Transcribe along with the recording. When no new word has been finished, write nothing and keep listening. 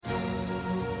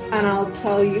And I'll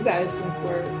tell you guys since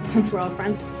we're all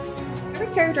friends.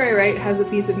 Every character I write has a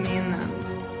piece of me in them.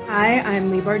 Hi, I'm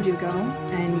Leigh Bardugo,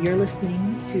 and you're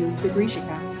listening to the Grisha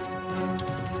Cast.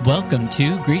 Welcome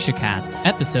to Grisha Cast,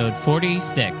 episode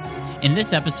 46. In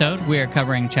this episode, we are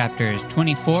covering chapters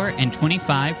 24 and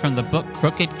 25 from the book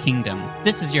Crooked Kingdom.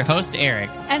 This is your host, Eric.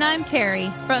 And I'm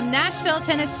Terry from Nashville,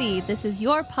 Tennessee. This is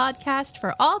your podcast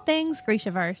for all things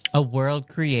Grishaverse. A world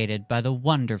created by the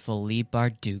wonderful Leigh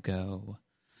Bardugo.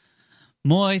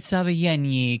 Moi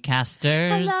saviyenyi,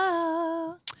 casters.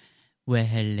 Hello. Well,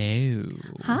 hello.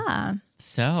 Hi.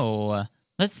 So,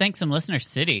 let's thank some listener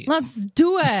cities. Let's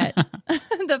do it.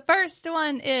 The first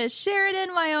one is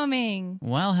Sheridan, Wyoming.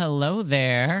 Well, hello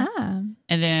there. Hi.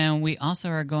 And then we also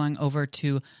are going over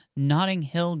to Notting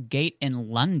Hill Gate in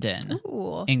London.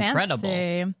 Ooh, incredible.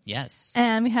 fancy. Yes.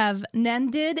 And we have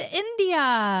Nanded,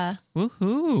 India.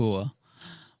 Woohoo.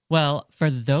 Well, for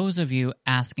those of you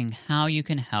asking how you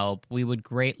can help, we would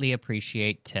greatly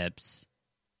appreciate tips.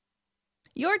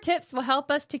 Your tips will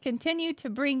help us to continue to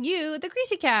bring you the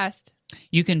Grisha Cast.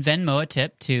 You can Venmo a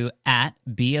tip to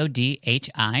 @BODHIMM.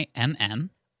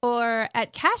 Or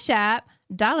at Cash App,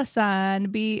 $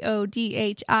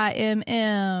 BODHIMM.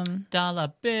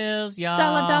 Dollar bills,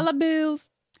 y'all. Dollar bills.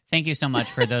 Thank you so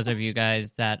much for those of you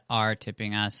guys that are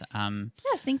tipping us. Yes,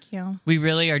 thank you. We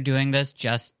really are doing this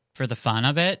just for the fun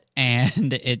of it,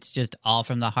 and it's just all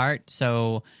from the heart.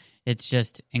 So it's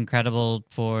just incredible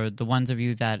for the ones of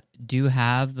you that do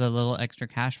have the little extra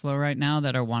cash flow right now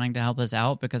that are wanting to help us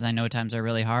out, because I know times are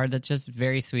really hard. That's just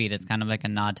very sweet. It's kind of like a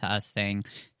nod to us saying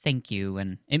thank you,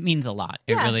 and it means a lot.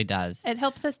 It really does. It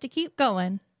helps us to keep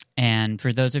going. And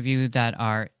for those of you that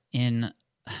are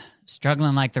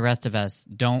struggling like the rest of us,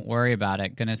 don't worry about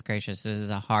it. Goodness gracious, this is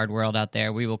a hard world out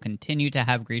there. We will continue to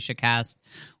have Grisha Cast.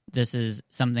 This is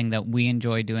something that we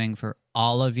enjoy doing for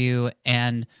all of you,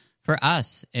 and for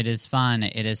us, it is fun.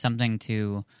 It is something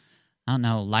to,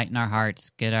 lighten our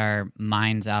hearts, get our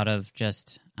minds out of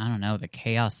just, the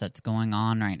chaos that's going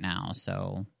on right now.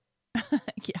 So,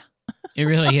 Yeah. It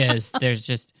really is.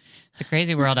 It's a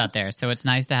crazy world out there. So it's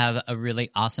nice to have a really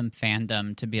awesome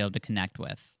fandom to be able to connect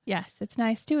with. Yes, it's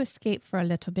nice to escape for a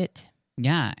little bit.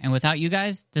 Yeah, and without you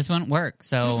guys, this wouldn't work.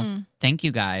 So Thank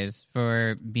you guys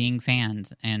for being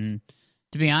fans. And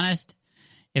to be honest,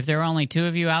 if there were only 2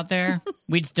 of you out there,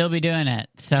 we'd still be doing it.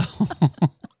 So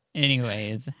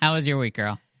anyways, how was your week,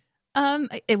 girl?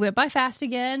 It went by fast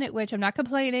again, which I'm not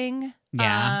complaining.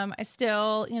 Yeah. I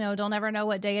still, don't ever know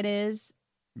what day it is.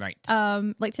 Right.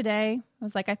 Like today, I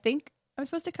was like, I think I'm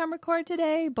supposed to come record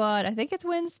today, but I think it's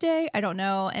Wednesday. I don't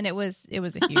know. And it was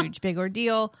a huge, big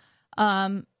ordeal.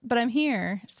 But I'm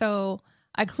here, so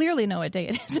I clearly know what day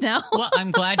it is now. Well, I'm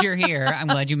glad you're here. I'm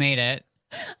glad you made it.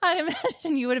 I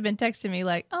imagine you would have been texting me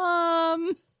like,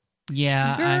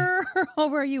 yeah, girl,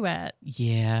 where are you at?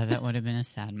 Yeah, that would have been a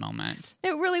sad moment. It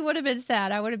really would have been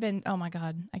sad. I would have been, oh my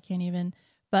God, I can't even.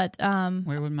 But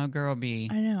where would my girl be?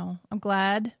 I know. I'm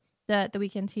glad that the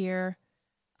weekend's here.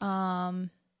 I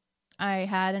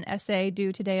had an essay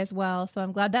due today as well, so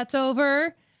I'm glad that's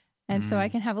over. And so I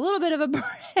can have a little bit of a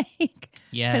break.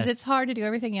 Yes. Because it's hard to do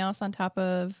everything else on top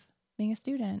of being a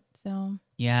student. So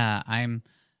yeah, I'm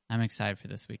excited for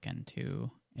this weekend too.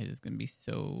 It is going to be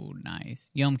so nice.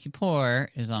 Yom Kippur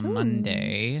is on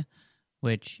Monday,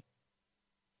 which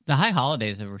the high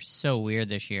holidays were so weird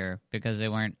this year because they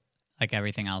weren't like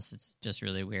everything else. It's just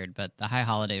really weird. But the high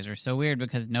holidays were so weird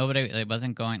because it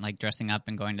wasn't going like dressing up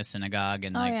and going to synagogue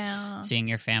and seeing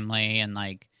your family and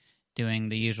like doing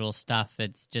the usual stuff.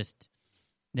 It's just,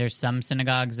 there's some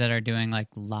synagogues that are doing like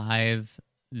live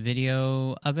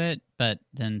video of it, but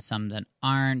then some that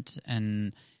aren't.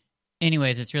 And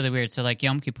anyways, it's really weird. So like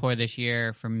Yom Kippur this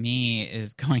year for me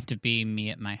is going to be me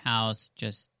at my house.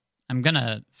 I'm going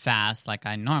to fast like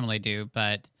I normally do,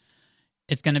 but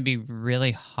it's going to be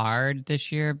really hard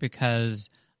this year because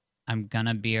I'm going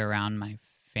to be around my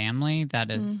family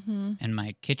that is, and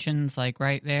my kitchen's like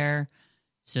right there.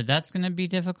 So that's going to be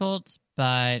difficult,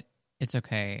 but it's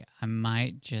okay. I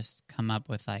might just come up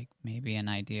with like maybe an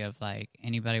idea of like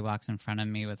anybody walks in front of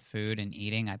me with food and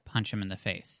eating, I punch them in the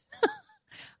face.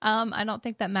 I don't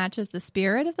think that matches the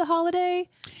spirit of the holiday.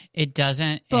 It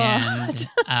doesn't, but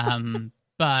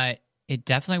it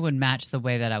definitely would match the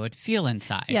way that I would feel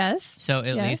inside. Yes. So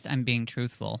at least I'm being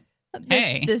truthful.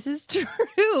 This is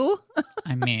true.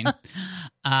 I mean,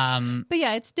 but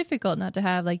yeah, it's difficult not to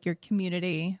have like your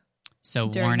community. So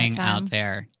warning out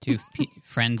there to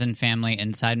friends and family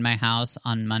inside my house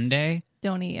on Monday.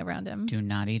 Don't eat around him. Do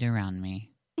not eat around me.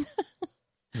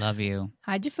 Love you.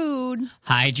 Hide your food.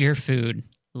 Hide your food,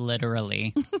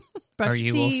 literally. Or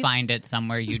you will find it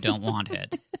somewhere you don't want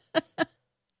it.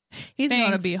 He's going to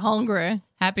Thanks. be hungry.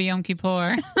 Happy Yom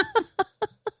Kippur.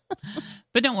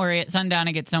 But don't worry, at sundown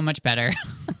it gets so much better.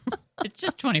 It's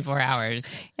just 24 hours.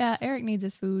 Yeah, Eric needs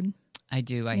his food. I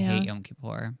do. I Yeah. hate Yom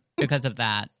Kippur because of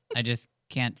that. I just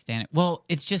can't stand it. Well,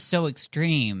 it's just so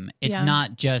extreme. It's Yeah.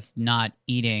 not just not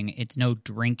eating. It's no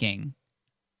drinking.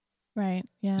 Right.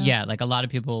 Yeah. Yeah, like a lot of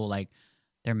people, like,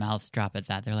 their mouths drop at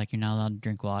that. They're like, you're not allowed to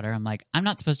drink water. I'm like, I'm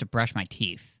not supposed to brush my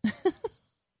teeth.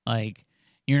 Like,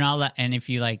 you're not allowed. And if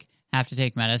you, like, have to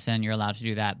take medicine, you're allowed to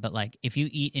do that. But, like, if you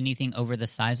eat anything over the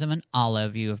size of an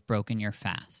olive, you have broken your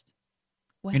fast.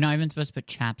 Wow. You're not even supposed to put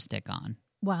chapstick on.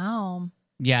 Wow.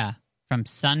 Yeah, from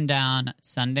sundown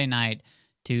Sunday night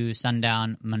to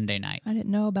sundown Monday night. I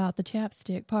didn't know about the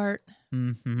chapstick part.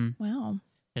 Mm-hmm. Wow.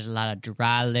 There's a lot of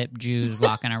dry lip Jews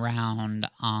walking around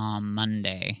on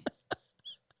Monday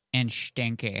and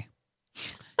stinky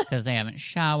because they haven't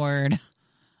showered.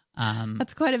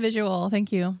 That's quite a visual.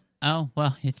 Thank you. Oh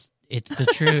well, it's the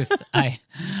truth. I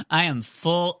am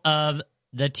full of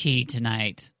the tea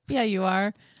tonight, Yeah, you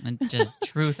are. and just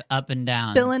truth up and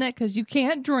down. Spilling it because you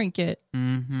can't drink it.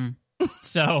 Mm-hmm.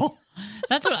 So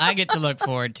that's what I get to look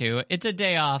forward to. It's a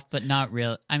day off, but not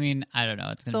real. I mean, I don't know.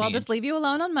 It's gonna So be. I'll just leave you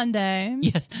alone on Monday.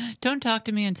 Yes. Don't talk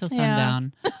to me until Yeah.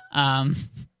 sundown. I'm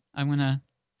gonna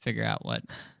figure out what.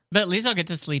 But at least I'll get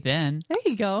to sleep in. There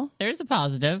you go. There's a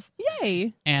positive.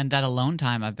 Yay. And that alone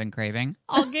time I've been craving,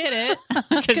 I'll get it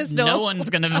because 'Cause no no- one's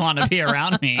gonna want to be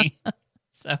around me.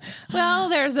 So Well,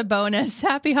 there's a bonus.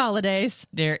 Happy holidays.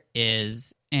 there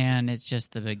is, and it's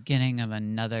just the beginning of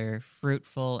another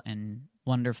fruitful and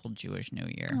wonderful Jewish New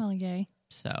Year. Oh, yay.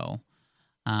 So,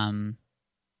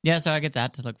 yeah, so I get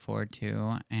that to look forward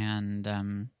to. And,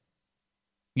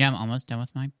 yeah, I'm almost done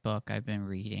with my book I've been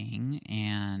reading.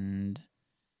 And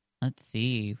let's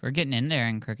see, we're getting in there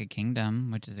in Crooked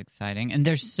Kingdom, which is exciting. And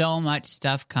there's so much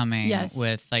stuff coming Yes.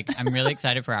 with, like, I'm really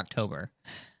excited for October.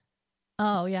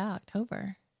 Oh, yeah,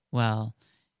 October. Well,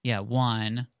 yeah,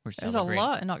 we're There's a celebrating.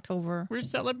 lot in October. We're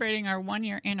celebrating our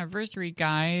 1-year anniversary,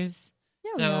 guys.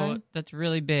 Yeah, we So are. that's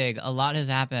really big. A lot has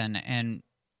happened, and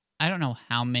I don't know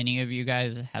how many of you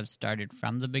guys have started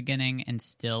from the beginning and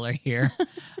still are here.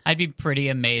 I'd be pretty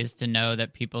amazed to know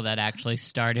that people that actually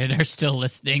started are still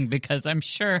listening, because I'm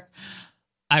sure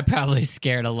I probably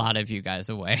scared a lot of you guys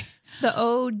away. The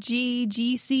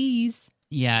OGGCs.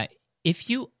 Yeah, if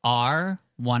you are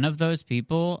one of those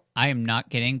people, I am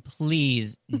not kidding.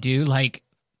 Please do, like,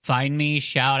 find me,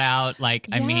 shout out, like,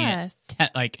 I mean, Yes.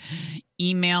 like,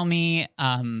 email me,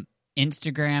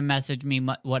 Instagram message me,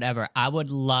 whatever. I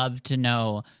would love to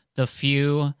know the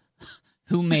few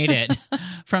who made it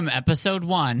from episode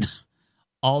 1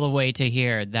 all the way to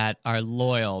here that are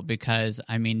loyal, because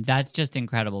I mean, that's just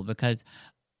incredible. Because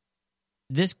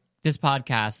this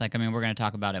podcast, like, I mean, we're going to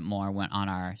talk about it more on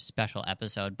our special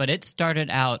episode, but it started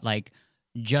out like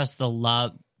just the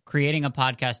love, creating a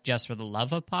podcast just for the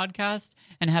love of podcast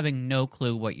and having no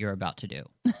clue what you're about to do.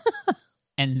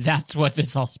 And that's what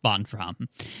this all spawned from.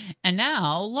 And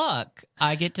now, look,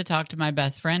 I get to talk to my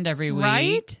best friend every week.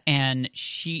 Right? And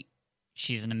she's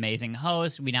an amazing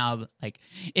host. We now, like,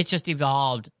 it's just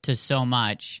evolved to so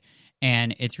much.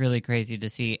 And it's really crazy to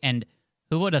see. And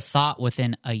who would have thought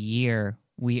within a year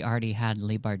we already had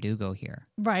Lee Bardugo here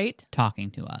Right.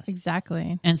 talking to us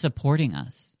Exactly. and supporting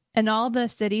us. And all the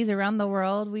cities around the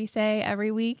world we say every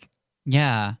week.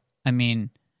 Yeah. I mean,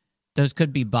 those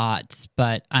could be bots,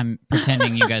 but I'm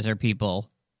pretending you guys are people,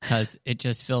 because it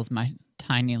just fills my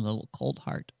tiny little cold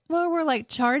heart. Well, we're like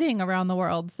charting around the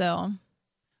world, so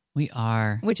We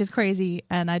are. which is crazy,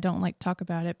 and I don't like to talk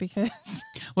about it because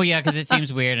Well, yeah, because it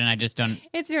seems weird, and I just don't.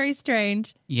 it's very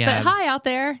strange. Yeah. But hi out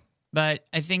there. But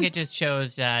I think it just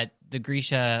shows that the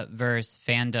Grisha verse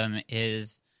fandom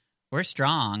we're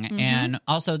strong. And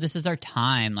also, this is our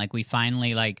time. Like, we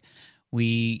finally,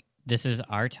 this is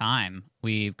our time.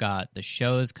 We've got the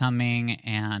shows coming,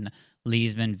 and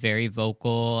Lee's been very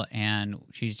vocal, and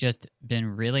she's just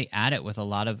been really at it with a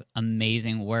lot of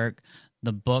amazing work.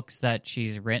 The books that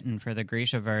she's written for the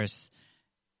Grishaverse,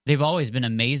 they've always been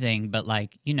amazing, but,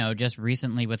 like, you know, just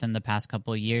recently within the past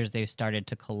couple of years, they've started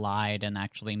to collide and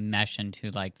actually mesh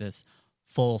into, like, this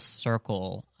full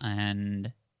circle.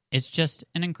 And it's just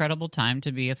an incredible time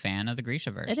to be a fan of the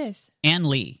Grishaverse. It is. And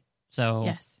Lee. So,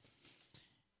 Yes.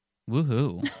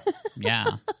 woohoo.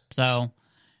 Yeah. So,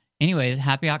 anyways,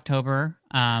 happy October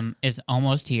is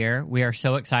almost here. We are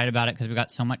so excited about it because we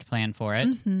got so much planned for it.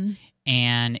 Mhm.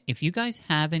 And if you guys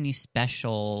have any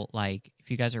special, like, if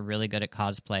you guys are really good at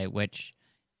cosplay, which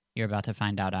you're about to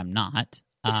find out I'm not,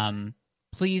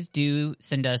 please do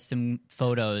send us some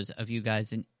photos of you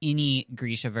guys in any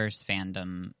Grishaverse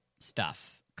fandom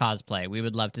stuff, cosplay. We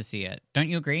would love to see it. Don't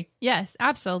you agree? Yes,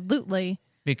 absolutely.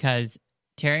 Because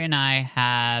Terry and I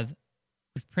have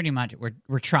pretty much,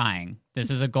 we're trying.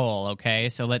 This is a goal, okay?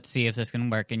 So let's see if this can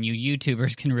work, and you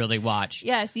YouTubers can really watch.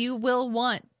 Yes, you will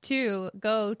want to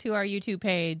go to our YouTube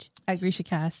page at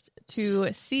GrishaCast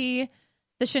to see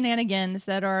the shenanigans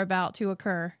that are about to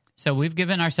occur. So we've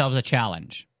given ourselves a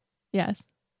challenge. Yes.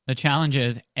 The challenge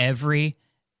is every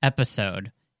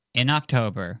episode in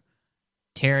October,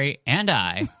 Terry and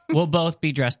I will both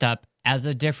be dressed up as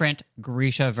a different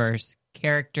Grishaverse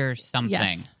character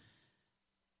something.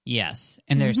 Yes.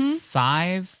 And there's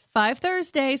 5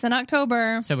 Thursdays in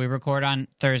October. So we record on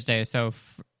Thursday. So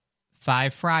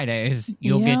 5 Fridays,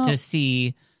 you'll get to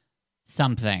see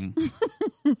something.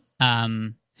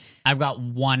 I've got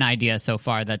one idea so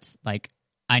far that's like,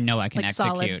 I know I can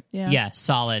execute. Solid.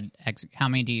 Solid. How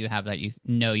many do you have that you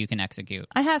know you can execute?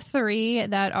 I have 3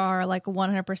 that are like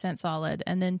 100% solid,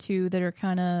 and then 2 that are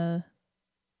kind of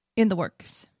in the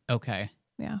works. Okay.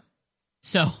 Yeah.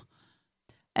 So.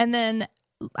 And then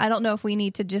I don't know if we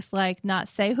need to just like not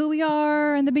say who we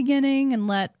are in the beginning and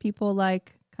let people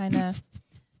like kind of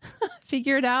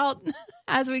figure it out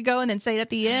as we go, and then say it at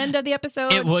the end of the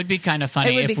episode. It would be kind of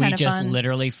funny if we just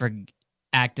literally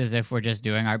act as if we're just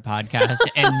doing our podcast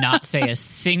and not say a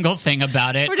single thing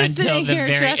about it until the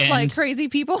very dressed end. Like crazy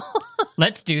people.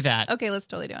 Let's do that. Okay, let's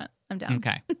totally do it. I'm down.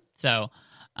 Okay. So,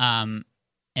 and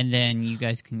then you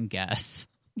guys can guess.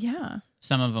 Yeah.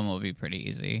 Some of them will be pretty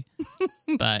easy.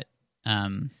 But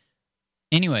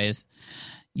anyways,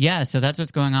 yeah, so that's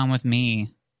what's going on with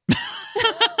me.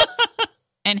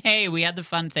 And hey, we had the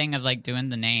fun thing of like doing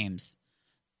the names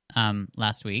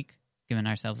last week, giving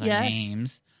ourselves our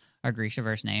names. Our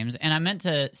Grishaverse names. And I meant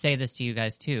to say this to you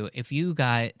guys too. If you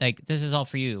guys, like, this is all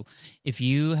for you. If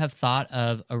you have thought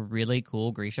of a really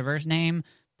cool Grishaverse name,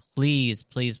 please,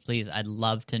 please, please, I'd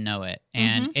love to know it.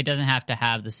 And it doesn't have to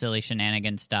have the silly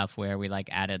shenanigan stuff where we like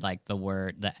added like the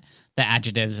word, the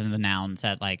adjectives and the nouns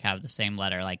that like have the same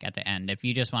letter like at the end. If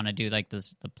you just want to do like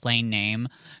this, the plain name,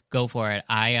 go for it.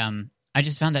 I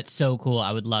just found that so cool.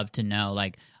 I would love to know.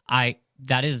 Like,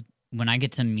 that is, when I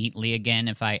get to meet Lee again,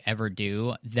 if I ever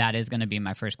do, that is going to be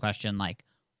my first question. Like,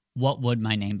 what would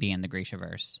my name be in the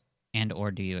Grishaverse? And or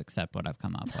do you accept what I've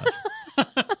come up with?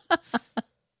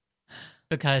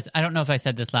 Because I don't know if I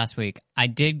said this last week. I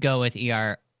did go with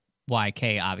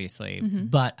ERYK, obviously.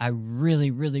 But I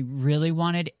really, really, really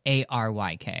wanted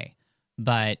ARYK.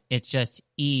 But it's just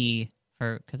E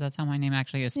because that's how my name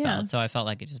actually is spelled. Yeah. So I felt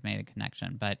like it just made a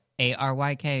connection. But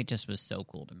ARYK just was so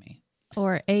cool to me.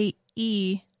 Or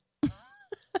AERYK.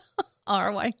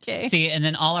 See, and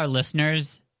then all our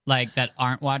listeners like that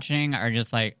aren't watching are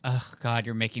just like, oh God,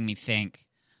 you're making me think.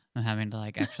 I'm having to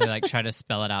like actually like try to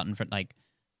spell it out in front, like,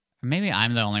 or maybe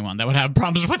I'm the only one that would have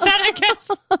problems with that, I guess.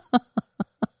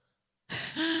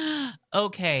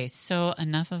 Okay, so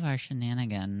enough of our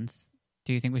shenanigans.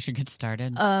 Do you think we should get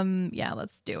started? Yeah,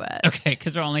 let's do it. Okay,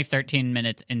 because we're only 13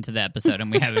 minutes into the episode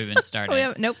and we haven't even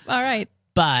started. Nope. All right.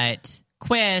 But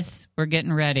Quith, we're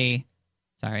getting ready.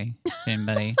 Sorry, if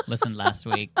anybody listened last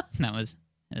week. That was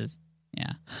his,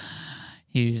 yeah.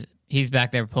 He's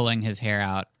back there pulling his hair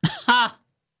out. Ha!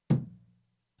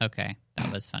 Okay,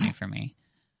 that was funny for me.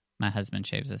 My husband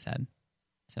shaves his head.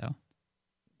 So,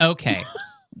 okay.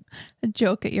 A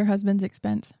joke at your husband's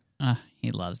expense.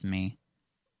 He loves me.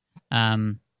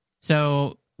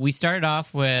 So we started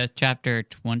off with chapter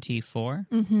 24.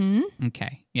 Mm-hmm.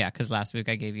 Okay, yeah, because last week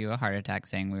I gave you a heart attack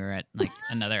saying we were at like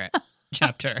another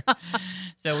chapter.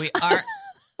 So we are.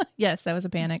 Yes, that was a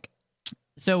panic.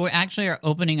 So we actually are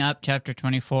opening up chapter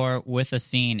 24 with a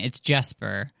scene. It's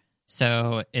Jesper.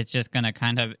 So it's just going to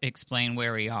kind of explain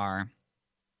where we are.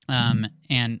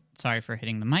 And sorry for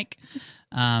hitting the mic.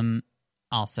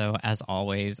 Also, as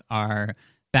always, our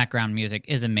background music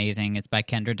is amazing. It's by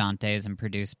Kendra Dantes and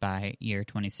produced by Year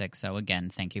 26. So again,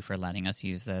 thank you for letting us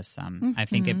use this. I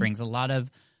think it brings a lot of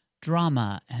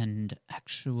drama and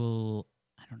actual,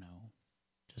 I don't know,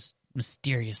 just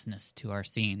mysteriousness to our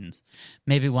scenes.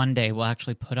 Maybe one day we'll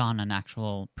actually put on an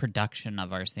actual production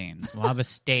of our scenes. We'll have a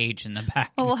stage in the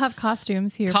back. Oh, we'll have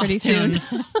costumes here pretty soon.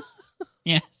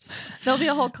 Yes. There'll be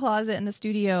a whole closet in the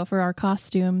studio for our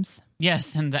costumes.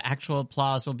 Yes, and the actual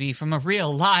applause will be from a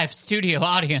real live studio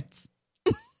audience.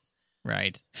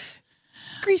 Right.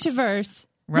 Grishaverse.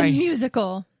 Right. The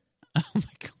musical. Oh my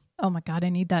God. Oh my God, I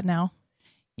need that now.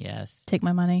 Yes. Take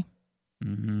my money.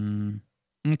 Mm-hmm.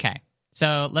 Okay.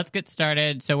 So let's get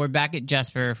started. So we're back at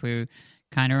Jesper. If we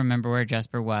kind of remember where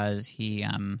Jesper was, he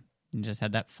just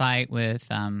had that fight with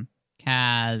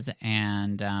Kaz,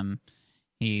 and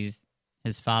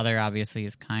his father obviously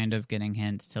is kind of getting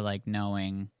hints to like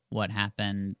knowing what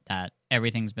happened, that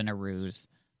everything's been a ruse.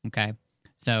 Okay?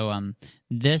 So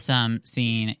this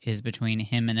scene is between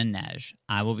him and Inej.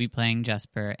 I will be playing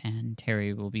Jesper, and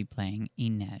Terry will be playing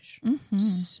Inej. Mm-hmm.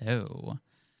 So,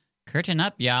 curtain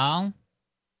up, y'all.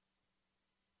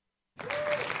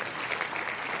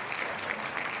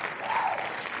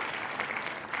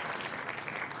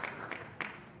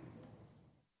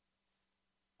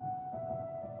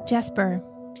 Jesper.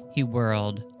 He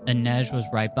whirled. Inej was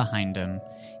right behind him.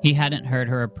 He hadn't heard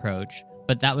her approach,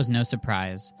 but that was no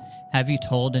surprise. Have you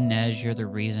told Inej you're the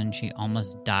reason she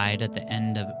almost died at the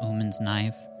end of Uman's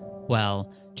knife?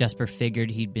 Well, Jesper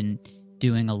figured he'd been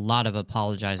doing a lot of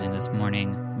apologizing this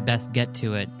morning. Best get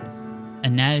to it.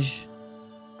 Inej,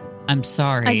 I'm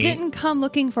sorry. I didn't come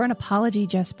looking for an apology,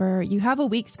 Jesper. You have a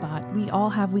weak spot. We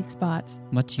all have weak spots.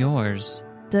 What's yours?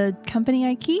 The company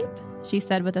I keep, she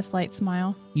said with a slight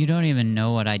smile. You don't even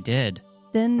know what I did.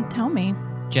 Then tell me.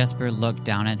 Jesper looked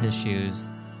down at his shoes.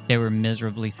 They were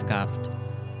miserably scuffed.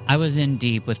 I was in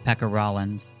deep with Pekka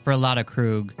Rollins for a lot of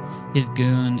Krug. His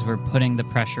goons were putting the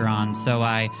pressure on, so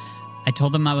I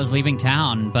told them I was leaving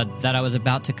town, but that I was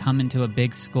about to come into a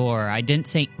big score. I didn't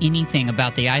say anything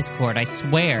about the ice court, I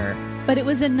swear. But it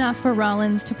was enough for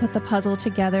Rollins to put the puzzle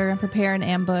together and prepare an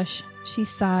ambush. She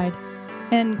sighed.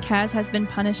 And Kaz has been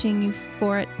punishing you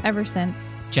for it ever since.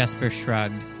 Jesper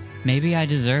shrugged. Maybe I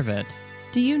deserve it.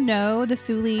 Do you know the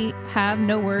Suli have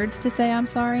no words to say I'm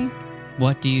sorry?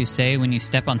 What do you say when you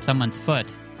step on someone's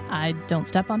foot? I don't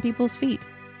step on people's feet.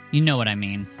 You know what I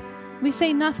mean. We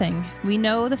say nothing. We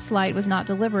know the slight was not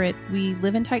deliberate. We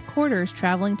live in tight quarters,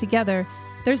 traveling together.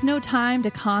 There's no time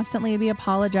to constantly be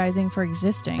apologizing for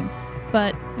existing.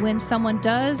 But when someone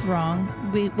does wrong,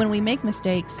 when we make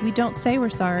mistakes, we don't say we're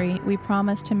sorry. We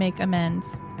promise to make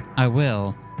amends. I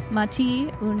will. Mati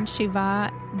un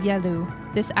shiva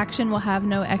yelu. This action will have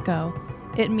no echo.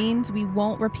 It means we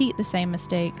won't repeat the same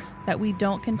mistakes, that we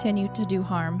don't continue to do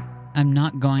harm. I'm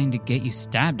not going to get you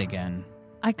stabbed again.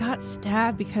 I got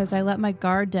stabbed because I let my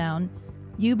guard down.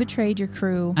 You betrayed your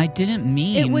crew. I didn't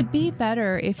mean... It would be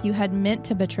better if you had meant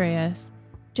to betray us.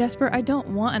 Jesper, I don't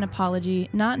want an apology,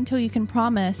 not until you can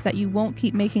promise that you won't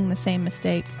keep making the same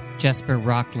mistake. Jesper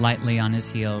rocked lightly on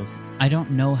his heels. I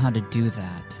don't know how to do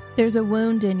that. There's a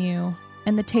wound in you,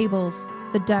 and the tables,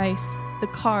 the dice, the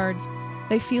cards,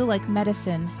 they feel like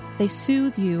medicine. They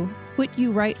soothe you, put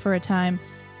you right for a time,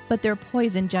 but they're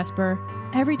poison, Jesper.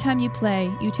 Every time you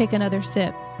play, you take another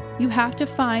sip. You have to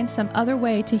find some other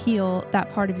way to heal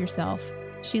that part of yourself.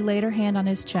 She laid her hand on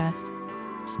his chest.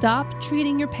 Stop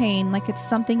treating your pain like it's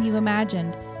something you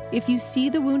imagined. If you see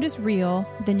the wound is real,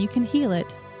 then you can heal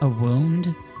it. A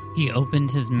wound? He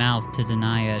opened his mouth to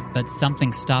deny it, but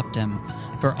something stopped him.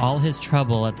 For all his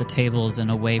trouble at the tables and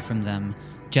away from them,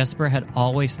 Jesper had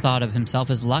always thought of himself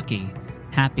as lucky,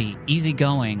 happy,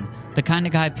 easygoing, the kind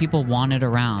of guy people wanted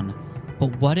around.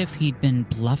 But what if he'd been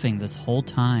bluffing this whole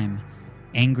time?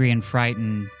 Angry and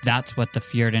frightened, that's what the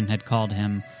Fjorden had called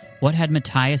him. What had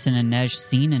Matthias and Inej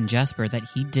seen in Jesper that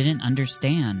he didn't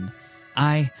understand?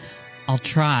 I'll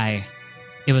try.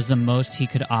 It was the most he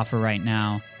could offer right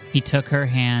now. He took her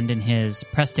hand in his,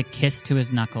 pressed a kiss to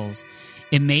his knuckles.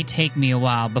 It may take me a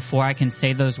while before I can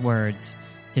say those words.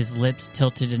 His lips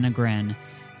tilted in a grin.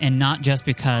 And not just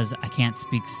because I can't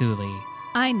speak Suli.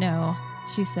 I know,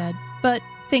 she said, but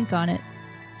think on it.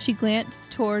 She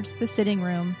glanced towards the sitting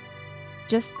room.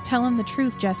 Just tell him the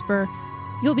truth, Jesper.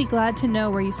 You'll be glad to know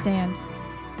where you stand.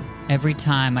 Every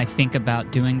time I think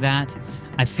about doing that,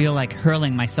 I feel like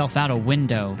hurling myself out a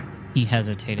window. He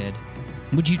hesitated.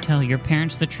 Would you tell your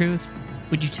parents the truth?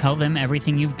 Would you tell them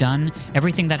everything you've done?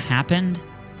 Everything that happened?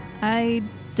 I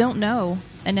don't know,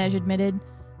 Inej admitted,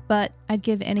 but I'd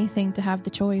give anything to have the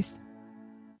choice.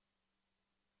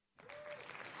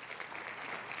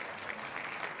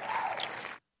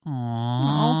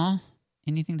 Aww.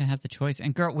 Anything to have the choice.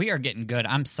 And girl, we are getting good.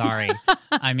 I'm sorry.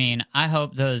 I mean, I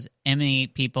hope those Emmy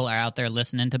people are out there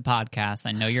listening to podcasts.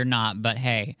 I know you're not, but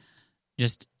hey,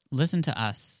 just listen to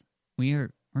us.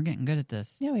 We're getting good at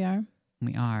this. Yeah, we are.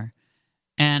 We are.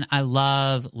 And I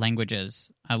love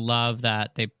languages. I love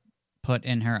that they put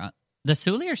in her... The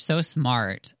Suli are so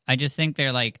smart. I just think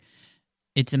they're like...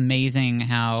 It's amazing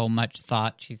how much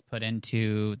thought she's put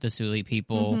into the Suli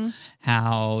people. Mm-hmm.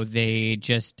 How they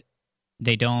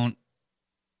don't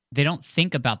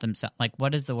think about themselves. Like,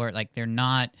 what is the word? Like, they're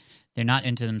not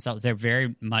into themselves. They're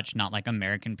very much not like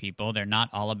American people. They're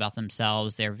not all about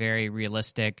themselves. They're very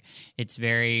realistic. It's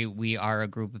very, we are a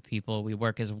group of people. We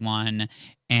work as one.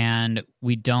 And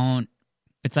we don't,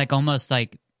 it's like almost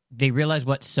like they realize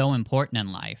what's so important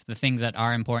in life. The things that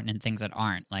are important and things that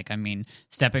aren't. Like, I mean,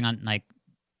 stepping on, like,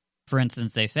 for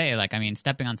instance, they say, like, I mean,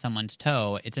 stepping on someone's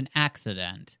toe, it's an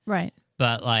accident. Right.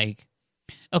 But, like,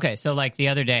 okay, so, like, the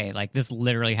other day, like, this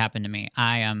literally happened to me.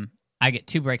 I get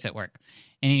 2 breaks at work.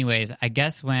 And anyways, I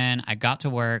guess when I got to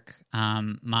work,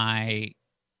 my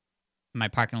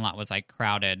parking lot was, like,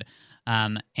 crowded.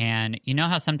 And you know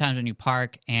how sometimes when you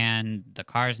park and the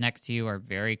cars next to you are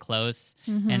very close,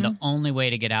 and the only way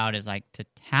to get out is, like, to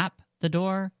tap the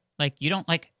door? Like, you don't,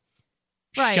 like,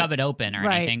 shove it open or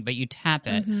anything, but you tap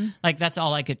it. Like, that's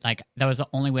all I could, like, that was the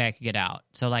only way I could get out.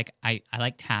 So, like, I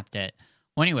like, tapped it.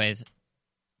 Well, anyways,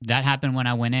 that happened when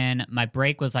I went in. My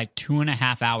break was, like,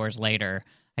 2.5 hours later.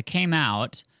 I came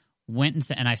out, went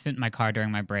and I sat in my car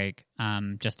during my break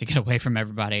just to get away from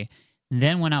everybody.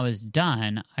 Then when I was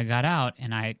done, I got out,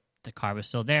 and the car was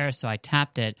still there, so I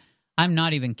tapped it. I'm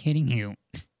not even kidding you.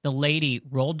 The lady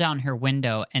rolled down her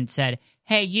window and said,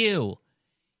 "Hey, you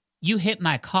hit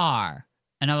my car."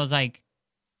 And I was like,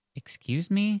 "Excuse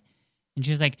me?" And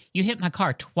she was like, "You hit my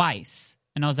car twice."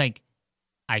 And I was like,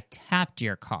 "I tapped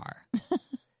your car."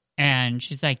 And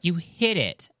she's like, "You hit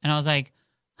it." And I was like,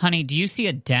 "Honey, do you see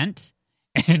a dent?"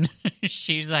 And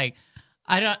she's like,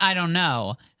 I don't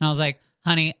know. And I was like,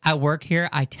 "Honey, I work here.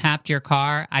 I tapped your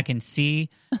car. I can see.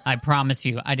 I promise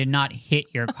you, I did not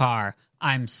hit your car.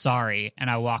 I'm sorry." And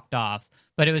I walked off.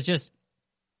 But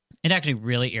it actually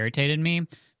really irritated me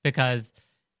because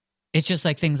it's just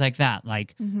like things like that.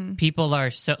 Like, people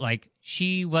are so, like,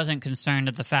 she wasn't concerned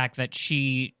at the fact that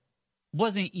she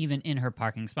wasn't even in her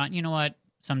parking spot. You know what?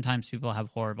 Sometimes people have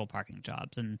horrible parking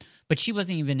jobs, but she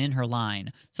wasn't even in her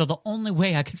line. So the only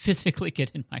way I could physically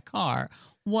get in my car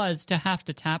was to have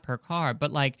to tap her car.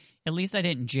 But, like, at least I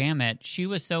didn't jam it. She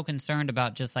was so concerned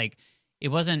about just, like, it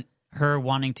wasn't her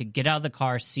wanting to get out of the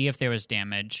car, see if there was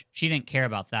damage. She didn't care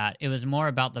about that. It was more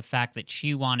about the fact that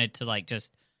she wanted to, like,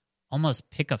 just almost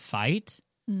pick a fight,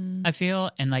 I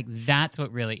feel. And, like, that's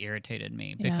what really irritated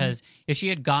me. Because if she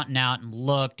had gotten out and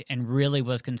looked and really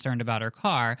was concerned about her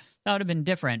car, that would have been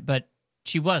different. But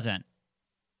she wasn't.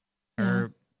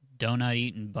 Her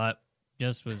donut-eating butt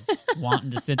just was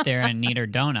wanting to sit there and eat her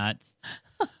donuts,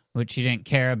 which she didn't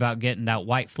care about getting that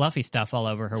white fluffy stuff all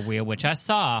over her wheel, which I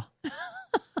saw.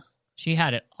 She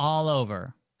had it all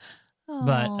over.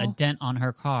 But a dent on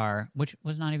her car, which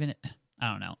was not even, I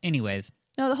don't know. Anyways.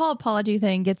 No, the whole apology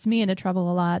thing gets me into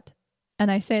trouble a lot. And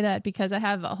I say that because I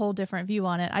have a whole different view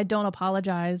on it. I don't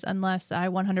apologize unless I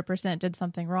 100% did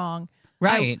something wrong.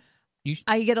 Right.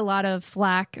 I get a lot of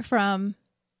flack from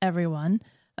everyone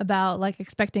about, like,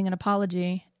 expecting an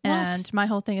apology. What? And my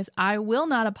whole thing is, I will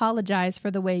not apologize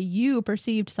for the way you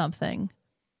perceived something.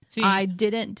 See, I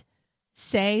didn't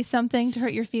say something to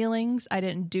hurt your feelings. I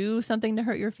didn't do something to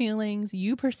hurt your feelings.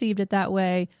 You perceived it that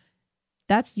way.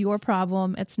 That's your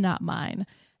problem. It's not mine.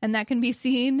 And that can be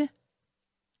seen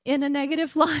in a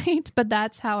negative light, but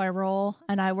that's how I roll.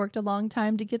 And I worked a long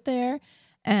time to get there.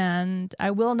 And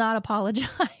I will not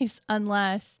apologize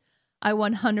unless I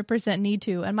 100% need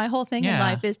to. And my whole thing in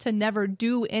life is to never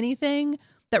do anything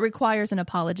that requires an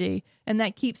apology. And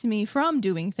that keeps me from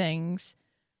doing things,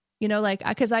 you know, like,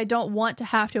 because I don't want to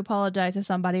have to apologize to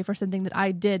somebody for something that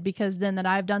I did, because then that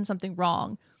I've done something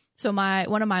wrong. So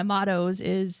one of my mottos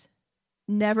is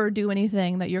never do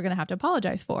anything that you're going to have to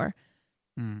apologize for.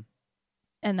 And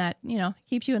that, you know,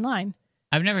 keeps you in line.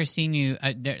 I've never seen you,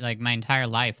 like, my entire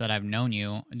life that I've known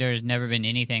you, there's never been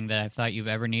anything that I've thought you've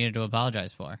ever needed to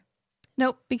apologize for.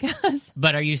 Nope, because...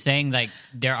 But are you saying, like,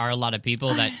 there are a lot of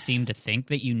people that seem to think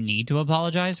that you need to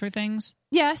apologize for things?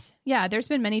 Yes. Yeah, there's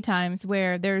been many times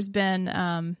where there's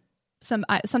been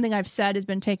something I've said has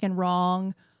been taken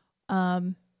wrong,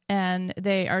 and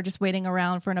they are just waiting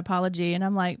around for an apology. And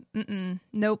I'm like,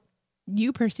 nope,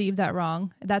 you perceived that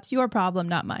wrong. That's your problem,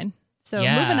 not mine. So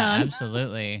moving on.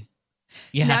 Absolutely.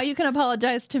 Yeah. Now you can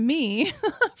apologize to me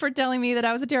for telling me that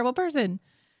I was a terrible person.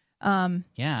 Yeah.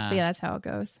 But yeah, that's how it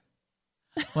goes.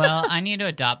 Well, I need to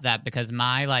adopt that because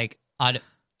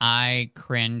I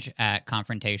cringe at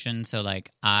confrontation. So,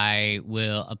 like, I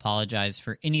will apologize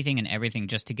for anything and everything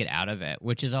just to get out of it,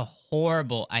 which is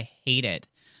I hate it.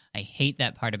 I hate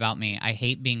that part about me. I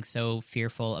hate being so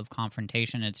fearful of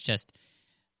confrontation. It's just,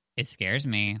 it scares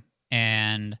me.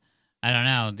 And I don't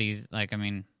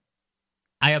know,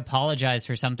 I apologize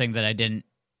for something that I didn't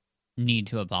need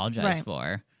to apologize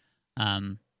for.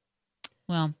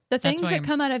 Well, the things that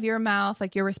come out of your mouth,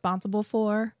 like, you're responsible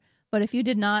for, but if you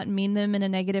did not mean them in a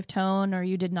negative tone, or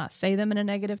you did not say them in a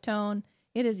negative tone,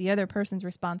 it is the other person's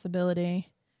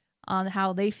responsibility on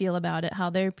how they feel about it, how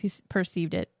they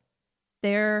perceived it.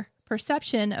 Their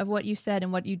perception of what you said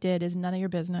and what you did is none of your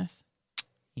business.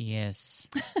 Yes.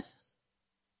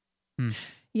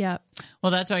 Yeah.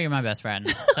 Well, that's why you're my best friend.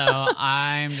 So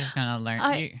I'm just going to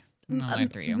learn.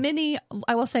 like for you. Many,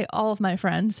 I will say all of my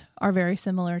friends are very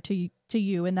similar to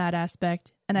you in that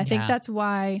aspect. And I think Yeah. that's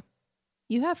why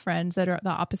you have friends that are the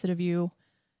opposite of you,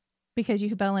 because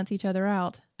you balance each other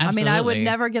out. I mean, I would Absolutely.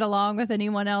 never get along with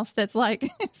anyone else that's like,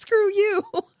 screw you,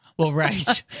 Well,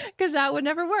 right. because that would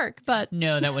never work. But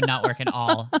No, that would not work at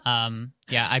all.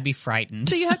 Yeah, I'd be frightened.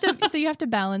 so you have to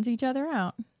balance each other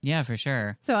out. Yeah, for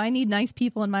sure. So I need nice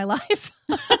people in my life.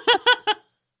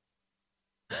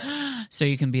 So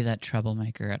you can be that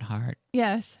troublemaker at heart.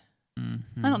 Yes. Mhm.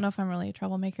 I don't know if I'm really a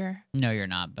troublemaker. No, you're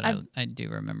not, but I've- I do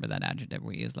remember that adjective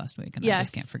we used last week, and I Yes.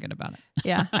 just can't forget about it.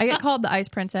 Yeah. I get called the ice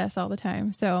princess all the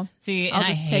time. So See, I'll and I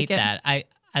just hate take it. that.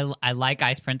 I like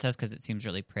Ice Princess because it seems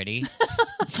really pretty,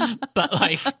 but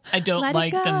like I don't Let it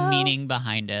like the go. meaning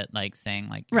behind it, like saying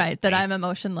like your right. That I'm face-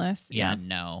 emotionless. Yeah,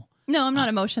 no. No, I'm not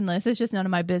emotionless. It's just none of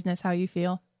my business how you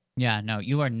feel. Yeah, no,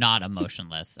 you are not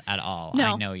emotionless at all.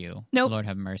 No. I know you. Nope. Lord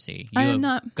have mercy. You I am have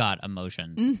not. got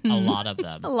emotions, Mhm. a lot of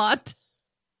them. A lot.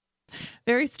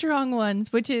 Very strong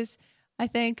ones, which is, I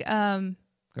think, one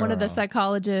of the Girl.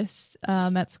 psychologists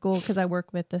at school, because I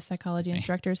work with the psychology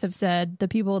instructors, have said the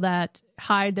people that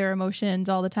hide their emotions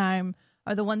all the time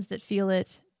are the ones that feel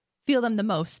them the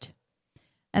most.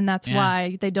 And that's Yeah.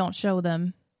 why they don't show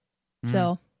them.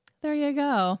 So there you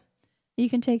go. You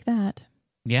can take that.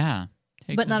 Yeah.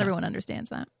 Take But not that. everyone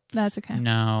understands that. That's okay.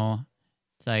 No.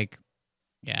 It's like,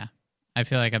 yeah. I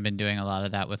feel like I've been doing a lot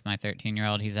of that with my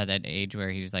 13-year-old. He's at that age where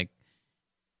he's like,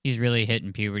 he's really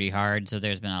hitting puberty hard. So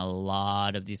there's been a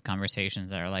lot of these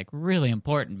conversations that are like really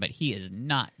important, but he is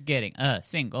not getting a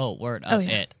single word of Oh, yeah.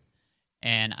 it.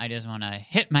 And I just want to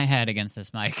hit my head against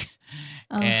this mic.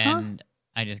 Uh-huh. And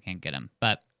I just can't get him.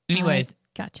 But anyways,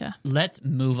 Gotcha. let's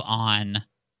move on.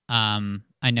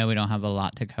 I know we don't have a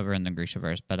lot to cover in the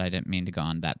Grishaverse, but I didn't mean to go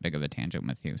on that big of a tangent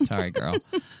with you. Sorry, girl.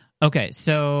 Okay,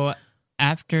 so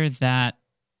after that,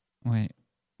 wait,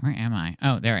 where am I?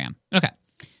 Oh, there I am. Okay.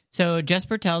 So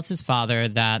Jesper tells his father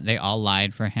that they all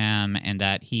lied for him and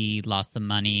that he lost the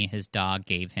money his dog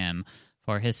gave him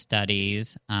for his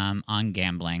studies on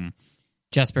gambling.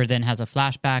 Jesper then has a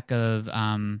flashback of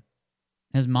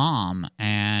his mom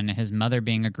and his mother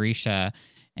being a Grisha,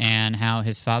 and how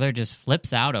his father just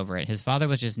flips out over it. His father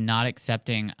was just not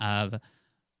accepting of,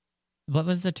 what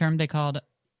was the term they called?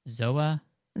 Zawa?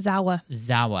 Zawa.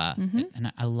 Zawa.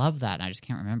 And I love that. I just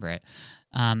can't remember it.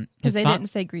 Because they didn't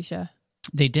say Grisha.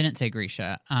 They didn't say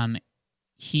Grisha.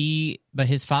 But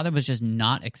his father was just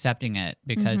not accepting it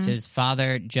because his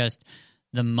father just,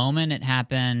 the moment it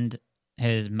happened,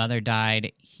 his mother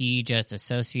died, he just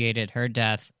associated her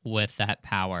death with that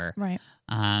power. Right.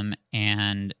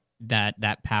 And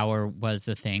that power was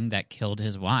the thing that killed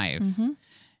his wife. Mm-hmm.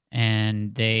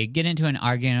 And they get into an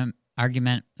argument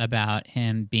about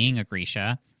him being a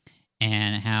Grisha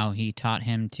and how he taught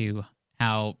him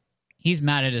how he's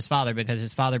mad at his father because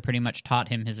his father pretty much taught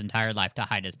him his entire life to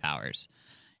hide his powers,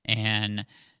 and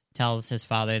tells his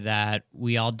father that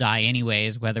we all die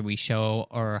anyways, whether we show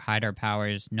or hide our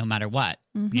powers, no matter what.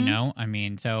 You know, I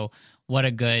mean, so what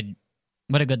a good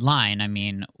line. I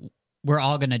mean, we're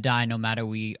all going to die no matter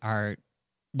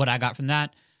what I got from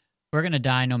that. We're going to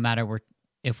die no matter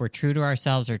if we're true to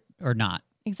ourselves or not.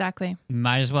 Exactly. You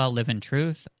might as well live in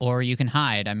truth, or you can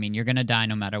hide. I mean, you're going to die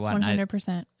no matter what.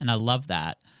 100%. And I love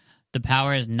that. The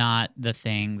power is not the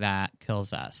thing that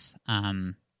kills us.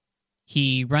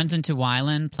 He runs into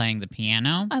Wylan playing the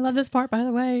piano. I love this part, by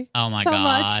the way. Oh my So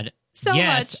God. much. So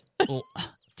yes.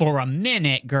 For a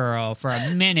minute, girl. For a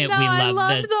minute, No, we I loved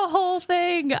loved this. the whole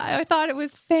thing. I thought it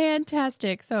was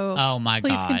fantastic. So Oh my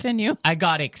please God. continue. I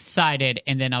got excited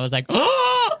and then I was like,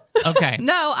 oh! Okay.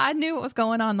 No, I knew what was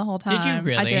going on the whole time. Did you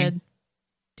really? I did.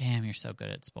 Damn, you're so good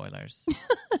at spoilers.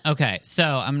 Okay, so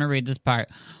I'm going to read this part.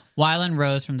 Wylan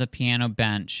rose from the piano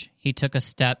bench. He took a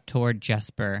step toward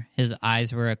Jesper. His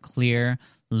eyes were a clear,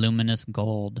 luminous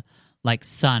gold, like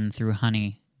sun through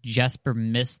honey. Jesper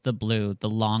missed the blue, the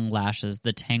long lashes,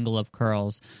 the tangle of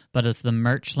curls. But if the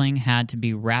merchling had to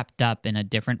be wrapped up in a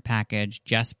different package,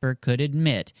 Jesper could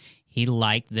admit he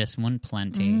liked this one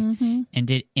plenty. Mm-hmm. And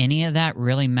did any of that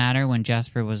really matter when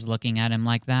Jesper was looking at him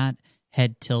like that?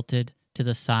 Head tilted to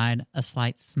the side, a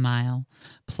slight smile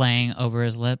playing over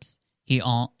his lips. He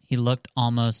looked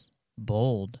almost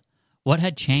bold. What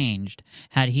had changed?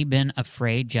 Had he been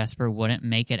afraid Jesper wouldn't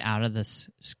make it out of the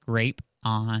scrape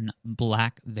on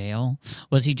Black Veil?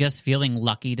 Was he just feeling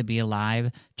lucky to be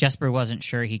alive? Jesper wasn't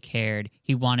sure he cared.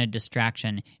 He wanted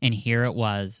distraction, and here it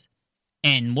was.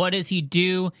 And what does he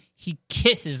do? He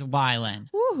kisses Wylan.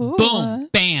 Woo-hoo. Boom,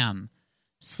 bam,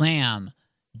 slam,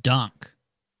 dunk.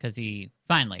 Because we've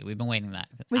been waiting that.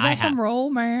 We got some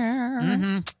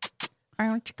romance.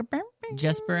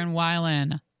 Jesper and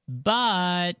Wylan,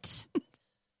 but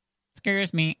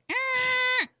scares me.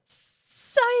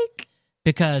 Psych.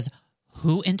 Because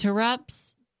who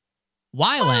interrupts?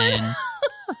 Wylan.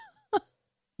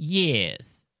 Yes.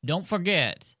 Don't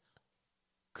forget.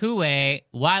 Kuwei.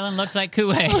 Wylan looks like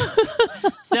Kuwei.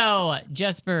 So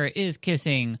Jesper is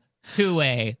kissing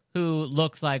Kuwei, who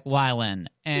looks like Wylan.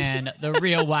 And the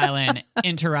real Wylan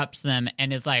interrupts them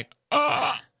and is like,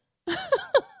 ugh.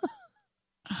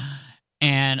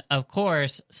 And of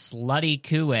course, slutty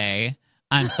Kuwei.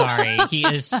 I'm sorry. He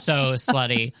is so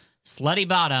slutty. Slutty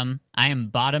bottom. I am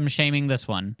bottom shaming this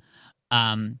one.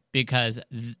 Because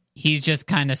he just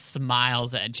kind of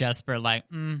smiles at Jesper like,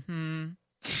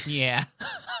 yeah,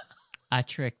 I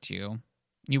tricked you.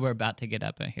 You were about to get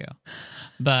up at here.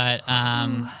 But,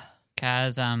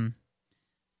 Kaz,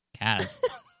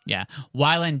 yeah.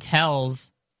 Wylan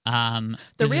tells, the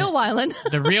real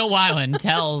Wylan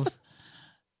tells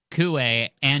Kuwei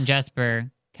and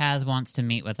Jesper, Kaz wants to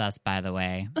meet with us, by the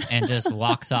way, and just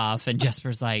walks off. And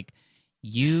Jesper's like,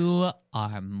 you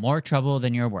are more trouble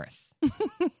than you're worth.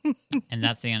 And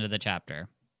that's the end of the chapter.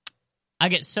 I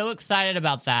get so excited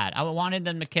about that. I wanted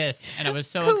them to kiss, and I was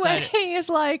so excited. Kuwei is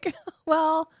like,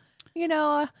 well,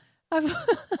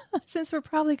 since we're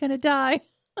probably going to die.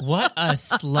 What a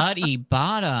slutty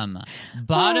bottom.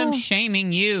 Bottom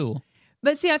shaming you.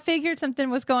 But see, I figured something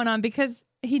was going on because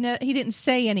he didn't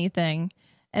say anything.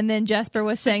 And then Jesper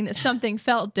was saying that something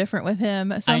felt different with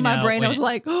him. So my brain was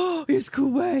like, oh, it's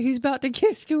Kuwei. He's about to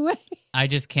kiss Kuwei. I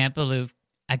just can't believe,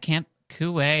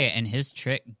 Kuwei and his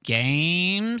trick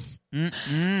games.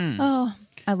 Oh,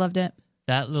 I loved it.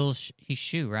 That little, he's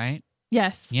shoe, right?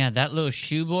 Yes. Yeah, that little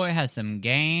shoe boy has some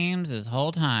games his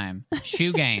whole time.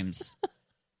 Shoe games.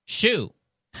 Shoe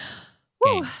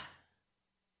games.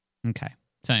 Okay.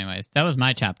 So anyways, that was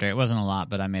my chapter. It wasn't a lot,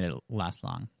 but I made it last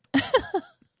long.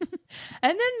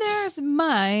 And then there's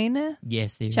mine.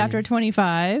 Yes, there chapter is.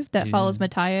 25 that follows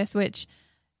Matthias, which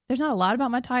there's not a lot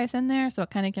about Matthias in there, so it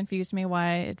kind of confused me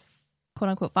why it quote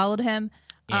unquote followed him.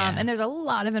 Yeah. And there's a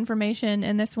lot of information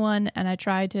in this one, and I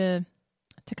tried to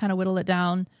kind of whittle it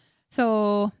down.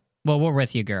 So, well, we're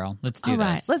with you, girl. Let's do all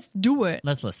right, this. let's do it.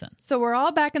 Let's listen. So we're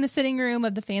all back in the sitting room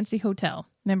of the fancy hotel.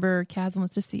 Remember, Kaz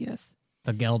wants to see us.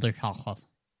 The Gelderhof.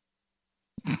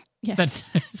 Yes. That's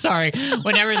sorry.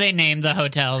 Whenever they name the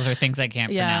hotels or things I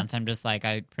can't pronounce, I'm just like,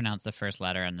 I pronounce the first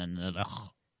letter and then the ugh.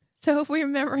 So if we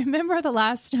remember the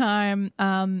last time,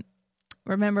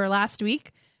 remember last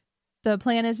week, the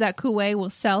plan is that Kuwei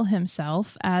will sell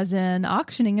himself, as in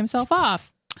auctioning himself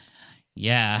off.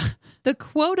 Yeah. The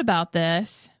quote about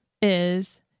this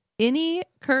is, any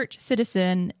Kerch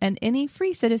citizen and any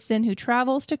free citizen who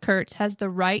travels to Kerch has the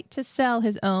right to sell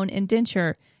his own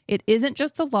indenture. It isn't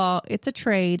just the law, it's a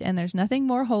trade, and there's nothing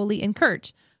more holy in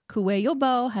Kerch. Kuwei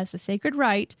Yolbo has the sacred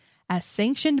right, as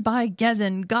sanctioned by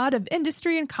Gezin, god of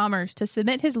industry and commerce, to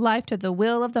submit his life to the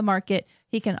will of the market.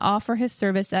 He can offer his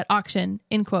service at auction,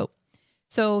 end quote.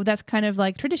 So that's kind of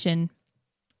like tradition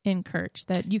in Kerch,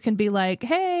 that you can be like,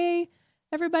 hey,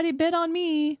 everybody bid on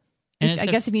me. I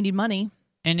guess if you need money.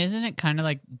 And isn't it kind of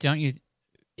like, don't you,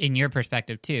 in your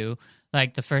perspective too,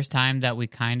 like the first time that we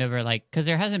kind of are like, because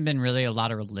there hasn't been really a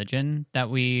lot of religion that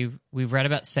we've read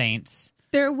about saints.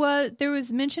 There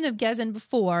was mention of Gezin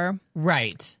before.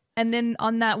 Right. And then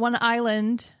on that one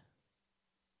island,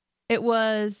 there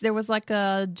was like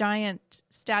a giant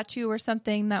statue or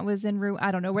something that was in ruin.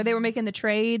 I don't know, where they were making the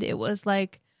trade. It was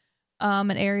like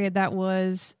an area that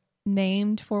was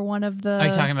named for one of the... Are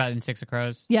you talking about in Six of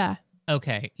Crows? Yeah.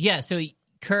 Okay. Yeah, so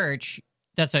Kerch,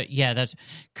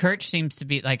 Kerch seems to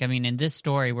be like, I mean, in this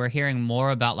story, we're hearing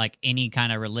more about like any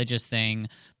kind of religious thing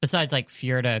besides like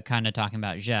Fjorda kind of talking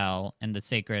about Gel and the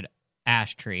sacred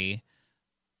ash tree.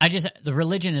 The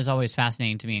religion is always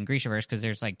fascinating to me in Grishaverse because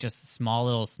there's like just small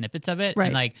little snippets of it. Right.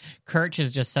 And like Kerch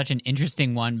is just such an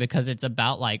interesting one because it's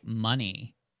about like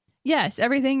money. Yes,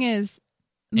 everything is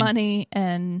money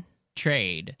and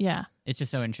trade. Yeah. It's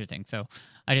just so interesting. So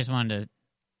I just wanted to,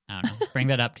 I don't know, bring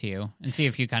that up to you and see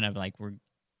if you kind of like were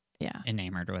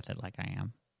enamored with it like I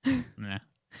am. Yeah.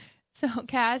 So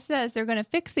Kaz says they're going to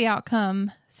fix the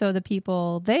outcome so the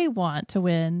people they want to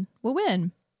win will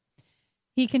win.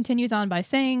 He continues on by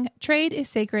saying, trade is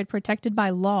sacred, protected by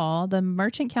law. The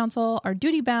Merchant Council are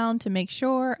duty-bound to make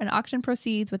sure an auction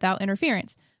proceeds without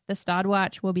interference. The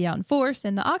Stadwatch will be out in force,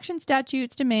 and the auction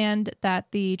statutes demand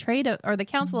that the trade or the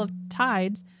Council of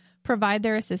Tides provide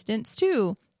their assistance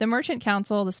too. The Merchant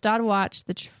Council, the Stadwatch,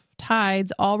 the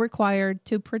Tides, all required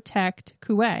to protect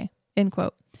Kuwei, end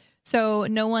quote. So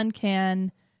no one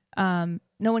can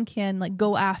like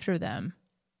go after them.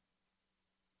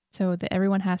 So that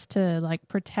everyone has to like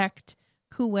protect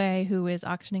Kuwei, who is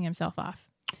auctioning himself off.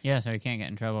 Yeah, so he can't get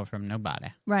in trouble from nobody.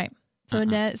 Right. So,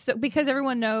 so because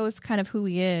everyone knows kind of who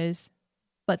he is,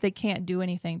 but they can't do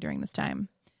anything during this time.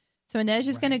 So Inej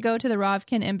is going to go to the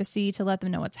Ravkin embassy to let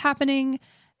them know what's happening.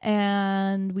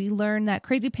 And we learn that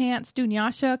Crazy Pants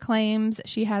Dunyasha claims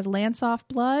she has Lansoft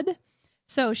blood.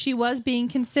 So she was being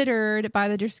considered by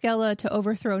the Drskella to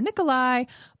overthrow Nikolai,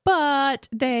 but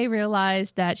they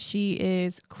realized that she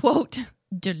is, quote,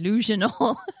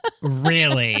 delusional.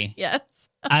 Really? Yes.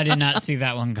 I did not see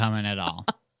that one coming at all.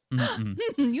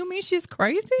 You mean she's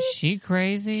crazy? She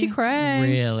crazy? She cray.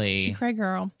 Really? She cray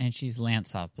girl. And she's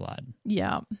Lansoft blood.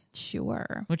 Yeah,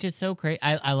 sure. Which is so crazy.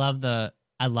 I love that.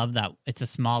 It's a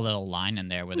small little line in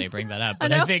there where they bring that up.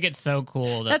 But I think it's so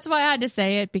cool. That's why I had to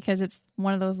say it, because it's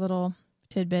one of those little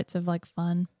tidbits of like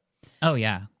fun. Oh,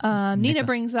 yeah. Nina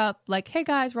brings up like, hey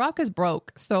guys, Rock is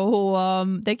broke. So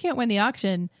they can't win the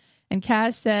auction. And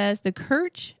Kaz says the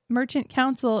Kerch Merchant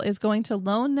Council is going to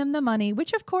loan them the money,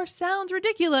 which of course sounds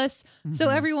ridiculous. Mm-hmm. So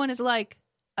everyone is like,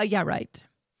 yeah, right.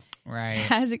 Right.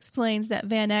 Kaz explains that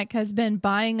Van Eck has been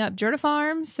buying up Jurda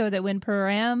farms so that when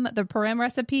the Param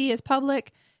recipe is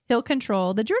public, he'll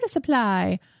control the Jurda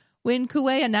supply. When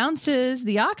Kuwei announces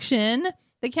the auction,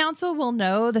 the council will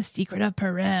know the secret of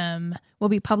Param will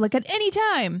be public at any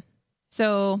time.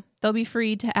 So they'll be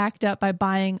free to act up by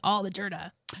buying all the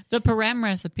Jurda. The Param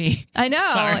recipe. I know.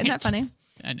 Sorry. Isn't that funny?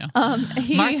 I know.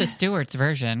 Martha Stewart's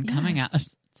version coming out.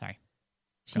 Sorry.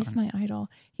 She's my idol.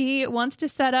 He wants to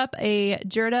set up a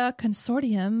Jurda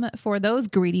consortium for those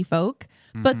greedy folk,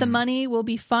 but the money will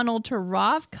be funneled to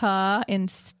Ravka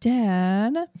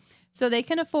instead, so they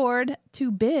can afford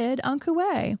to bid on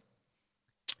Kuwei.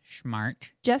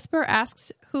 Smart. Jesper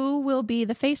asks who will be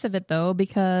the face of it, though,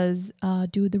 because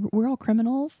we're all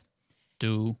criminals.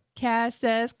 Kaz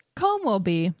says Combe will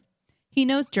be. He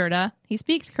knows Jurda, he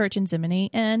speaks Kerch and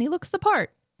Zimini, and he looks the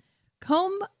part.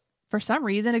 Combe, for some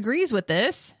reason, agrees with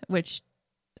this, which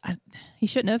he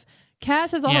shouldn't have.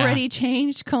 Kaz has already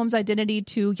changed Combe's identity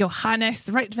to Johannes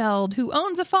Reitveld, who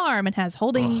owns a farm and has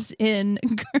holdings in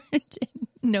Kerch and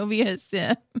Novia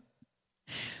Sim.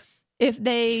 If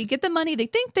they get the money they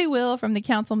think they will from the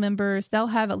council members, they'll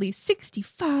have at least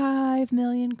 65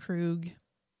 million Krug.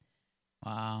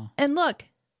 Wow. And look,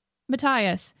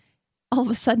 Matthias, all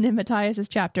of a sudden in Matthias's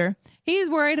chapter,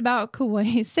 he's worried about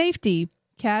Kuwei's safety.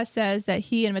 Kaz says that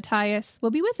he and Matthias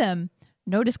will be with him.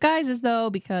 No disguises,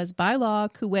 though, because by law,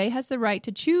 Kuwei has the right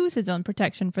to choose his own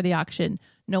protection for the auction.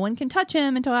 No one can touch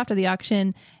him until after the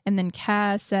auction. And then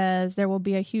Kaz says there will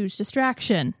be a huge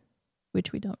distraction,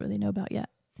 which we don't really know about yet.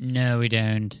 No, we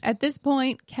don't. At this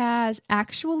point, Kaz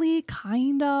actually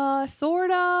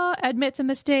sorta admits a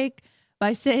mistake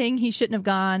by saying he shouldn't have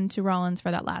gone to Rollins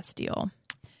for that last deal.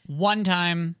 One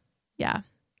time. Yeah.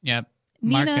 Yep.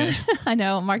 Nina, I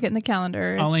know, mark it in the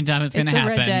calendar. Only time it's going to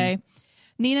happen. It's a red day.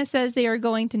 Nina says they are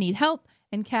going to need help,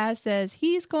 and Kaz says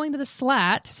he's going to the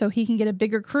Slat so he can get a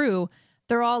bigger crew.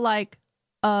 They're all like,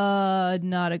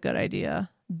 not a good idea,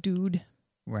 dude.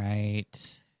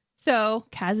 Right. So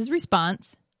Kaz's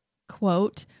response,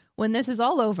 quote, when this is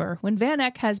all over, when Van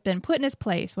Eck has been put in his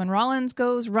place, when Rollins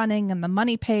goes running and the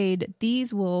money paid,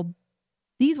 these will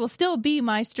still be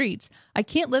my streets. I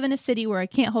can't live in a city where I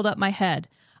can't hold up my head.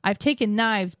 I've taken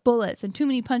knives, bullets, and too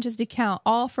many punches to count,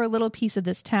 all for a little piece of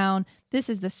this town. This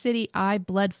is the city I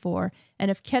bled for.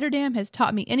 And if Ketterdam has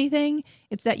taught me anything,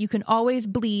 it's that you can always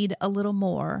bleed a little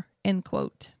more, end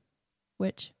quote.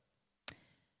 Which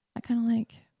I kind of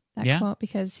like that quote,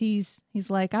 because he's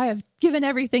like, I have given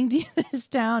everything to this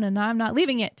town and I'm not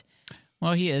leaving it.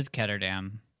 Well, he is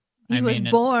Ketterdam. He was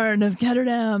born of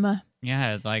Ketterdam.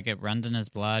 Yeah, it's like it runs in his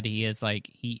blood. He is, I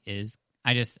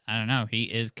don't know. He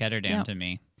is Ketterdam to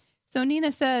me. So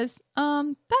Nina says,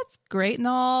 that's great and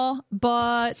all,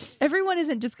 but everyone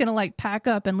isn't just going to pack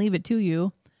up and leave it to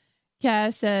you.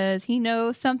 Kaz says he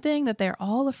knows something that they're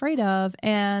all afraid of,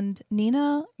 and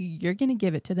Nina, you're going to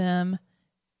give it to them.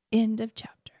 End of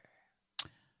chapter.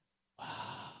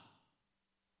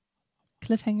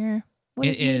 Cliffhanger. What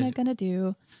is Nina going to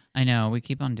do? I know, we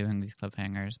keep on doing these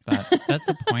cliffhangers, but that's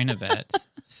the point of it.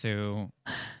 So,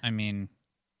 I mean,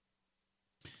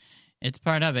 it's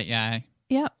part of it, yeah.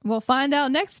 Yeah, we'll find out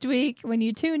next week when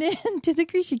you tune in to the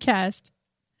Grisha Cast.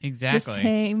 Exactly. The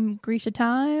same Grisha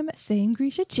time, same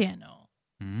Grisha channel.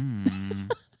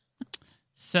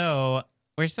 So,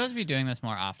 we're supposed to be doing this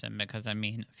more often because,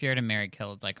 Fear to Marry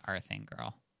Kill is our thing,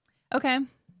 girl. Okay.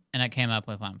 And I came up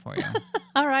with one for you.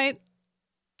 All right.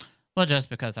 Well, just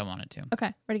because I wanted to.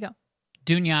 Okay, ready to go.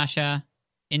 Dunyasha,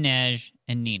 Inej,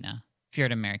 and Nina. Fear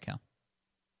to Marry Kill.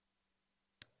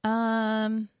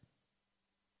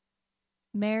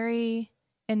 Mary,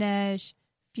 Inej,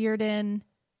 Fjorden,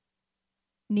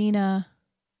 Nina,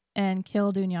 and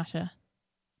kill Dunyasha.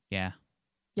 Yeah.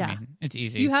 Yeah. I mean, it's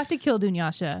easy. You have to kill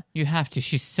Dunyasha. You have to.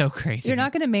 She's so crazy. You're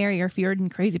not going to marry her Fjord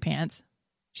Crazy Pants.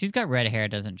 She's got red hair,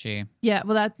 doesn't she? Yeah,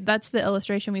 well, that's the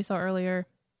illustration we saw earlier,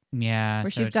 Yeah.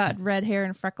 where so she's it's got red hair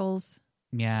and freckles.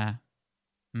 Yeah.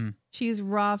 She's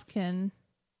Rovkin.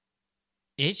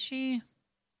 Is she?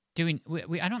 Do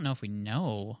we I don't know if we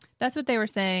know. That's what they were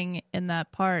saying in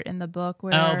that part in the book.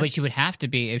 Where Oh, but she would have to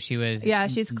be if she was. yeah,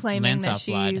 she's claiming that Lancelot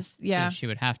blood. she's yeah So she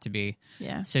would have to be.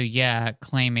 yeah. So yeah,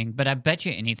 claiming. But I bet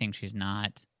you anything she's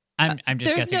not. I'm just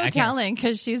There's guessing. no I can't. telling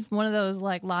because she's one of those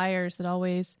like liars that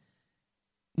always.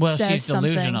 Well, says she's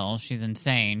something. delusional. She's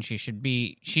insane. She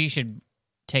should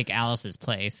take Alice's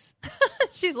place.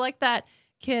 She's like that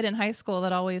kid in high school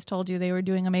that always told you they were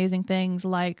doing amazing things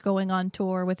like going on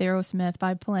tour with Aerosmith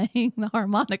by playing the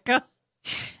harmonica.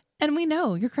 And we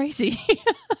know you're crazy.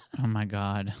 Oh my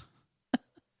god.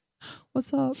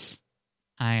 What's up?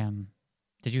 I am.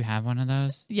 Did you have one of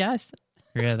those? Yes.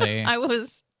 Really? I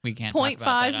was, We can't talk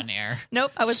about that 0.5. on air.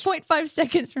 nope, I was 0.5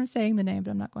 seconds from saying the name,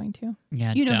 but I'm not going to.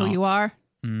 Yeah, You know who you are.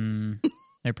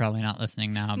 They're probably not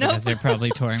listening now Nope. because they're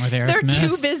probably touring with They're Aerosmith.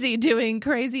 too busy doing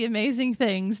crazy, amazing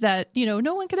things that,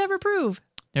 no one could ever prove.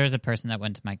 There was a person that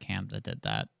went to my camp that did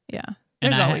that. Yeah.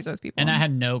 And There's I always had- those people. And I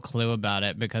had no clue about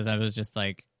it because I was just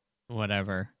like,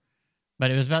 whatever. But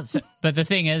it was about, but the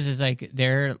thing is like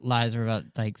their lies were about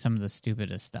like some of the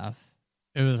stupidest stuff.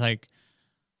 It was like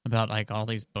about like all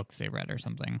these books they read or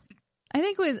something. I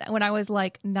think it was when I was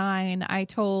like 9, I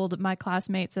told my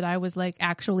classmates that I was like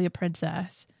actually a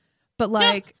princess. But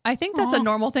like, I think that's a Aw.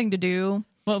 normal thing to do.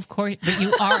 Well, of course, but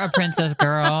you are a princess,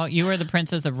 girl. You were the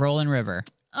princess of Rolling River.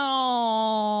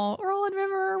 Oh, Roland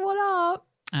River, what up?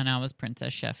 And I was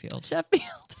Princess Sheffield. Sheffield.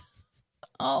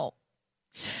 Oh.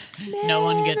 No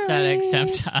one gets that Memories.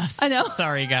 except us. I know.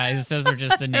 Sorry, guys. Those are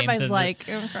just the names Everybody's of like,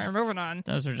 okay, moving on.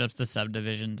 those are just the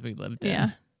subdivisions we lived in. Yeah.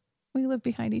 We lived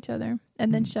behind each other.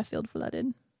 And then Sheffield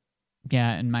flooded.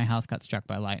 Yeah, and my house got struck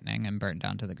by lightning and burnt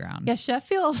down to the ground. Yeah,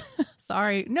 Sheffield.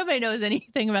 Sorry, nobody knows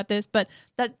anything about this, but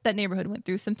that neighborhood went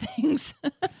through some things.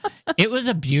 It was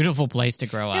a beautiful place to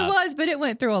grow It up. was, but it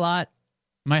went through a lot.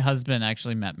 My husband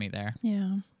actually met me there,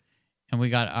 Yeah. and we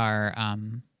got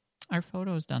our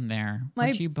photos done there.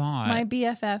 Which you bought? My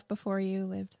BFF before you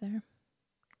lived there.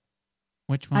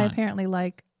 Which one? I apparently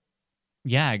like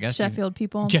yeah, I guess you- Sheffield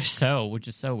people. Just so, which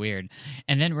is so weird.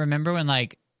 And then remember when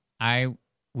like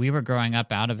we were growing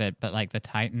up out of it, but like the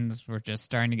Titans were just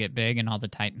starting to get big, and all the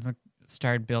Titans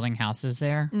started building houses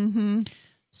there. Mm-hmm.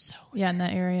 So Yeah, in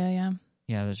that area, yeah.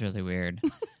 yeah, it was really weird.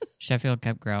 Sheffield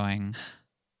kept growing.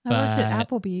 I worked at But-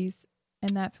 Applebee's,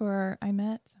 and that's where I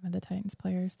met some of the Titans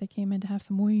players. They came in to have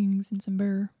some wings and some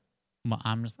beer. Well,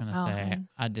 I'm just gonna Oh, say man.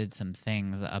 I did some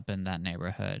things up in that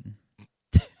neighborhood,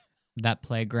 that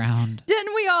playground.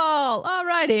 Didn't we all?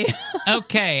 Alrighty.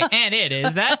 Okay, and it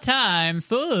is that time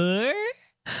for.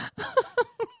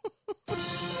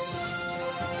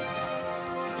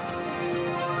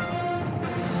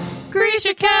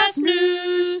 Grisha Cast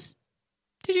News.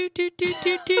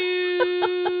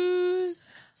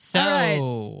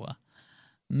 So,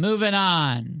 moving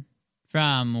on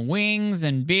from wings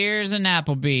and beers and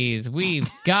Applebee's, we've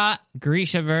got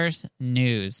Grishaverse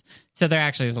news. So there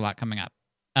actually is a lot coming up.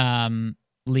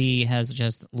 Lee has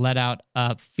just let out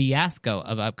a fiasco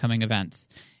of upcoming events,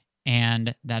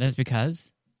 and that is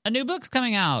because a new book's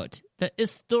coming out, the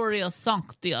Historia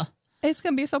Sanctia. It's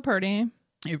going to be so pretty.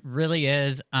 It really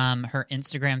is. Her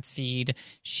Instagram feed,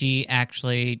 she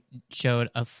actually showed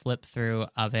a flip through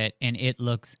of it, and it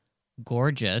looks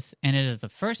gorgeous. And it is the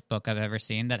first book I've ever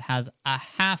seen that has a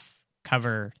half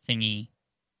cover thingy,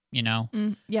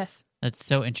 Yes. That's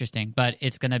so interesting. But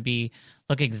it's going to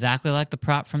look exactly like the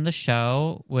prop from the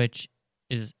show, which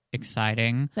is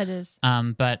exciting. That is.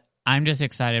 But I'm just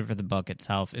excited for the book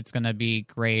itself. It's going to be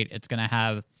great. It's going to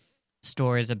have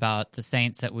stories about the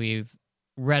saints that we've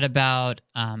read about,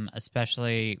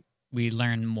 especially we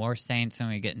learn more saints when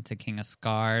we get into King of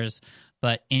Scars.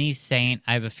 But any saint,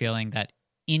 I have a feeling that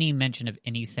any mention of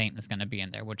any saint is going to be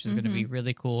in there, which is going to be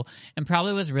really cool, and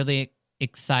probably was really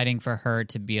exciting for her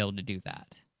to be able to do that,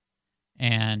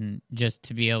 and just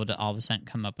to be able to all of a sudden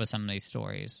come up with some of these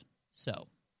stories. So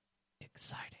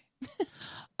exciting.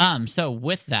 So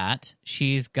with that,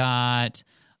 she's got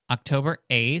October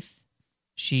 8th.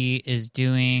 She is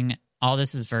doing, all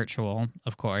this is virtual,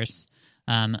 of course.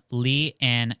 Lee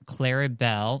and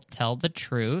Clarabelle Tell the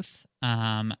Truth.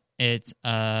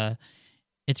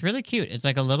 It's really cute. It's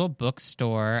like a little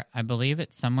bookstore. I believe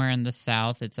it's somewhere in the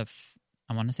South. It's I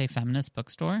want to say feminist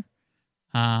bookstore.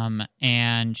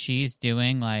 And she's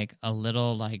doing like a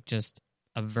little, like just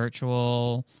a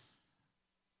virtual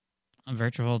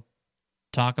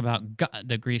talk about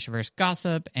the Grishaverse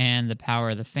gossip and the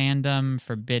power of the fandom,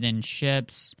 forbidden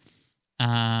ships.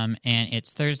 And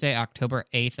it's Thursday, October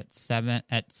 8th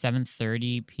at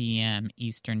 7:30 p.m.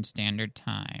 Eastern Standard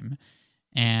Time.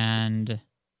 And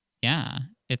yeah,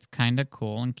 it's kind of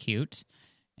cool and cute.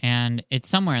 And it's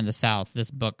somewhere in the South,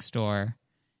 this bookstore,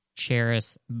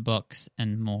 Cheris Books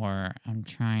and More. I'm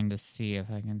trying to see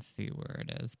if I can see where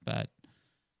it is, but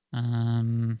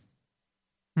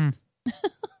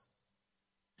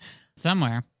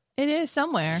somewhere. It is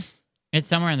somewhere. It's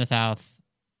somewhere in the South,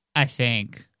 I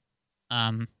think.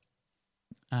 But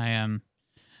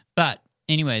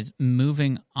anyways,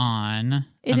 moving on.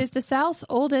 It is the South's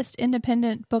oldest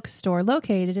independent bookstore,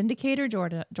 located in Decatur,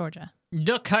 Georgia.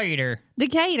 Decatur.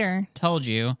 Told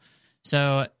you.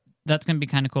 So that's going to be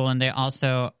kind of cool. And they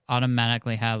also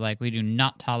automatically have, like, we do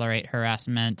not tolerate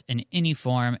harassment in any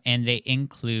form. And they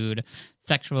include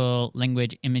sexual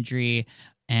language, imagery,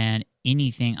 and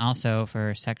anything also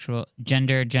for sexual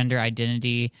gender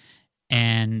identity,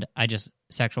 and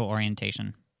sexual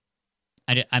orientation.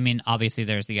 I mean, obviously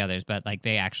there's the others, but like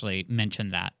they actually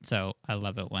mention that. So I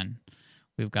love it when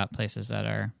we've got places that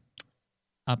are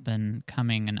up and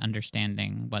coming and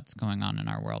understanding what's going on in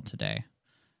our world today,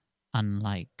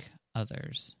 unlike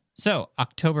others. So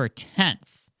October 10th,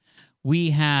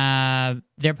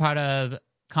 they're part of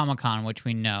Comic-Con, which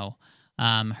we know.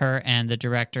 Her and the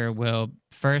director will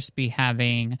first be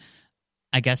having,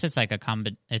 I guess it's like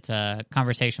it's a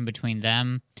conversation between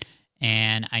them,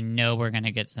 and I know we're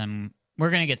gonna get some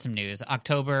news.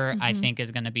 October, I think,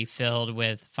 is gonna be filled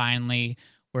with, finally,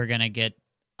 we're gonna get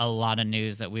a lot of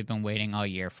news that we've been waiting all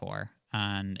year for,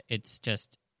 and it's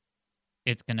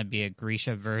gonna be a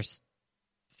Grishaverse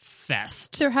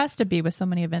fest. There has to be, with so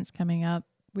many events coming up.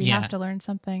 We have to learn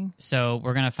something. So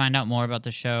we're gonna find out more about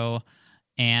the show.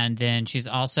 And then she's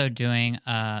also doing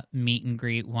a meet and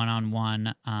greet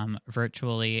one-on-one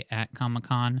virtually at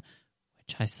Comic-Con,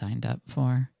 which I signed up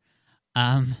for.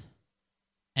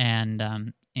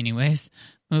 Anyways,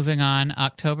 moving on,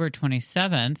 October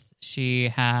 27th, she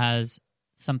has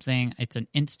something. It's an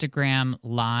Instagram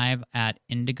live at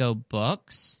Indigo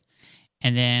Books.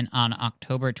 And then on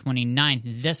October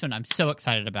 29th, this one I'm so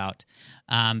excited about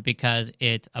because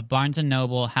it's a Barnes &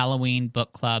 Noble Halloween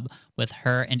book club with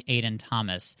her and Aiden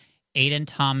Thomas. Aiden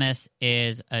Thomas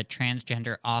is a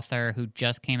transgender author who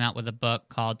just came out with a book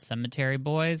called Cemetery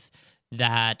Boys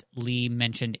that Lee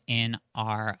mentioned in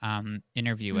our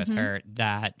interview with her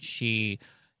that she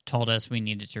told us we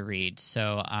needed to read.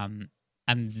 So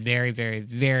I'm very, very,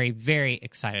 very, very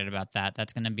excited about that.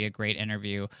 That's going to be a great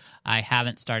interview. I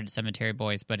haven't started Cemetery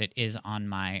Boys, but it is on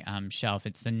my shelf.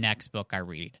 It's the next book I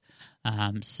read.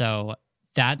 So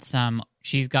that's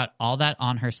she's got all that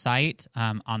on her site,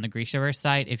 on the Grishaverse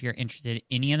site. If you're interested in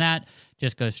any of that,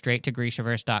 just go straight to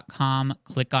Grishaverse.com,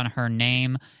 click on her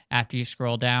name. After you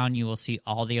scroll down, you will see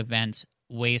all the events,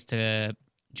 ways to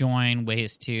join,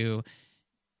 ways to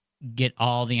get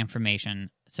all the information.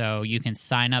 So you can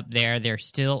sign up there. There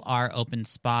still are open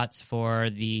spots for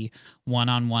the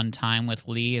one-on-one time with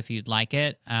Lee if you'd like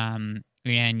it. And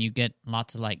you get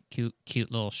lots of like cute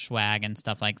little swag and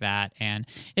stuff like that. And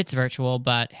it's virtual,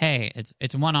 but hey,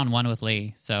 it's one-on-one with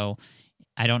Lee. So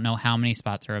I don't know how many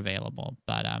spots are available,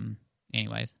 but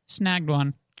anyways, snagged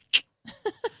one.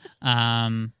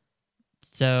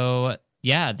 So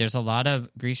yeah, there's a lot of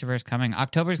Grishaverse coming.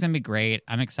 October's going to be great.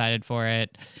 I'm excited for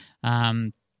it.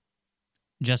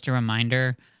 Just a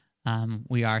reminder,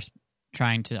 we are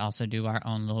trying to also do our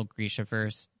own little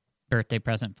Grishaverse birthday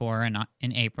present for her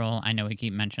in April. I know we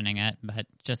keep mentioning it, but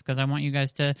just because I want you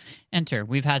guys to enter.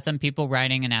 We've had some people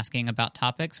writing and asking about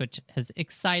topics, which has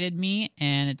excited me,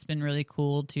 and it's been really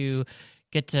cool to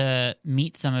get to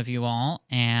meet some of you all.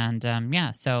 And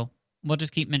so we'll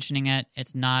just keep mentioning it.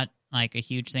 It's not like a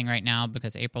huge thing right now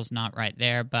because April's not right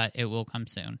there, but it will come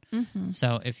soon.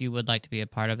 So if you would like to be a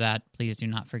part of that, please do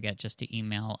not forget just to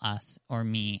email us or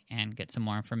me and get some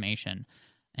more information.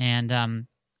 And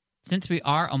since we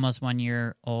are almost 1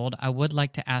 year old, I would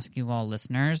like to ask you all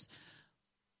listeners,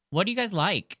 what do you guys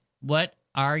like? What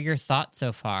are your thoughts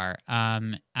so far?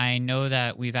 I know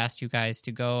that we've asked you guys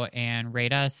to go and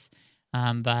rate us,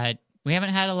 but we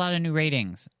haven't had a lot of new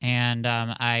ratings. And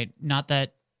I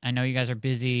know you guys are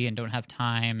busy and don't have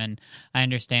time, and I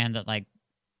understand that like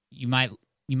you might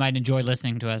enjoy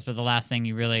listening to us, but the last thing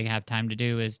you really have time to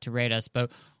do is to rate us.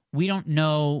 But we don't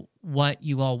know what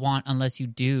you all want unless you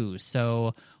do.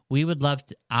 So we would love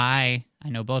to, I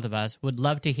know both of us would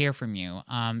love to hear from you,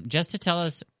 just to tell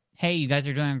us, hey, you guys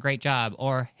are doing a great job,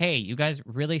 or hey, you guys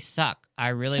really suck. I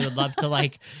really would love to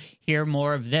like hear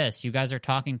more of this. You guys are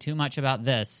talking too much about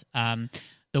this.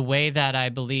 The way that I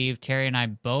believe Terry and I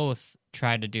both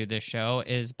try to do this show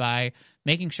is by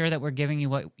making sure that we're giving you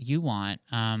what you want.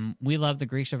 We love the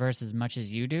Grishaverse as much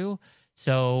as you do,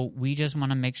 so we just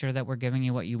want to make sure that we're giving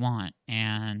you what you want.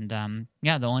 And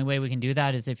the only way we can do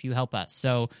that is if you help us.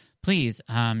 So please,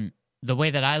 the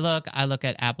way that I look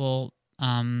at Apple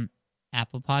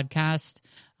Podcast.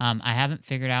 I haven't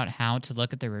figured out how to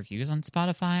look at the reviews on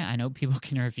Spotify. I know people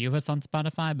can review us on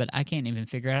Spotify, but I can't even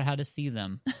figure out how to see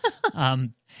them.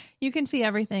 You can see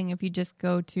everything if you just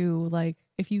go to, like,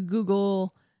 if you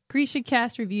Google Grisha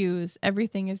Cast reviews,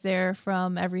 everything is there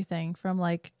from everything from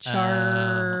like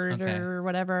chart or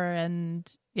whatever. And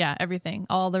yeah, everything.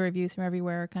 All the reviews from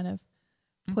everywhere are kind of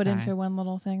put into one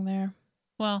little thing there.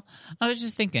 Well, I was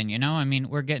just thinking, I mean,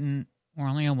 we're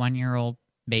only a 1-year-old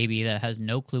baby that has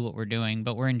no clue what we're doing,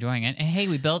 but we're enjoying it. And hey,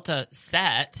 we built a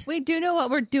set. We do know what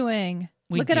we're doing.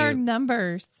 Look at our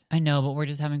numbers. I know, but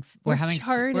we're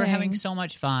having so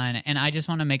much fun, and I just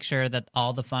want to make sure that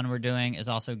all the fun we're doing is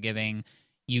also giving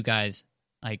you guys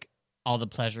like all the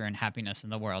pleasure and happiness in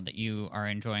the world that you are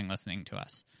enjoying listening to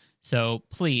us. So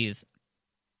please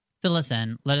fill us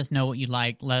in. Let us know what you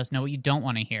like. Let us know what you don't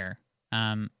want to hear.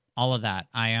 All of that.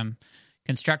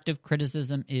 Constructive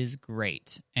criticism is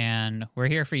great, and we're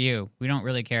here for you. We don't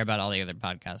really care about all the other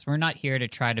podcasts. We're not here to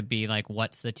try to be like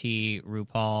What's the Tea,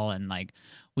 RuPaul, and like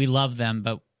we love them,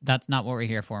 but that's not what we're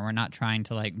here for. We're not trying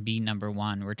to like be number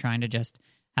one. We're trying to just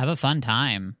have a fun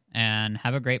time and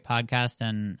have a great podcast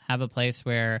and have a place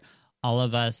where all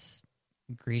of us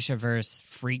Grishaverse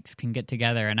freaks can get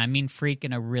together. And I mean freak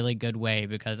in a really good way,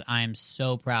 because I am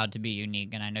so proud to be unique,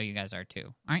 and I know you guys are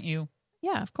too. Aren't you?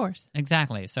 Yeah, of course.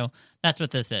 Exactly. So that's what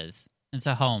this is. It's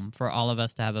a home for all of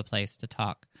us to have a place to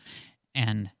talk.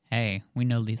 And hey, we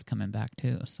know Lee's coming back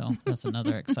too, so that's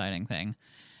another exciting thing.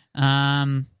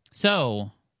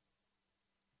 So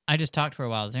I just talked for a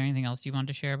while. Is there anything else you want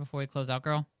to share before we close out,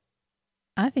 girl?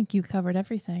 I think you covered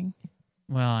everything.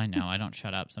 Well, I know I don't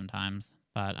shut up sometimes,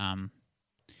 but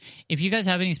if you guys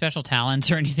have any special talents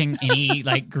or anything, any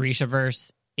like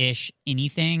Grishaverse-ish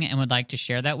anything, and would like to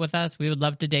share that with us, we would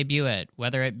love to debut it,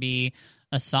 whether it be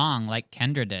a song like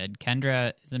Kendra did.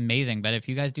 Kendra is amazing, but if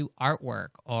you guys do artwork,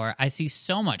 or I see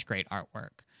so much great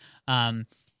artwork,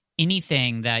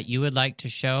 anything that you would like to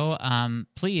show,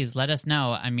 please let us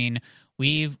know. I mean,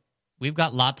 we've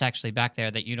got lots actually back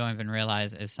there that you don't even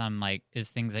realize is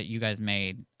things that you guys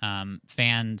made.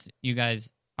 Fans, you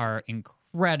guys are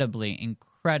incredibly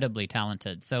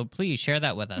talented. So please share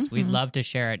that with us. Mm-hmm. We'd love to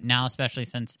share it now, especially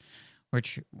since we're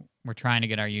trying to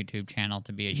get our YouTube channel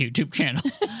to be a YouTube channel.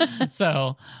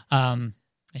 So,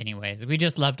 anyways, we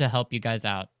just love to help you guys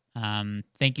out.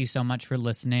 Thank you so much for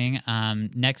listening.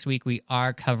 Next week we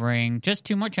are covering just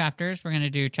 2 more chapters. We're going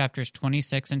to do chapters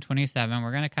 26 and 27.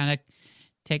 We're going to kind of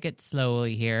take it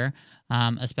slowly here,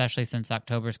 especially since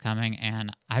October's coming,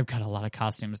 and I've got a lot of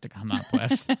costumes to come up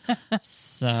with.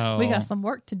 So we got some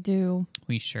work to do.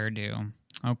 We sure do.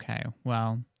 Okay,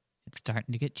 well, it's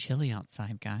starting to get chilly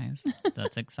outside, guys.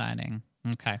 That's exciting.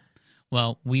 Okay,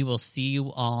 well, we will see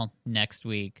you all next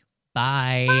week.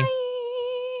 Bye. Bye.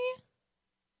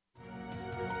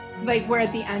 Like, we're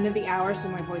at the end of the hour, so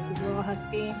my voice is a little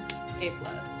husky. A+.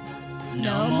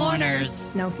 No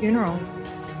mourners. No funeral.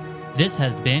 This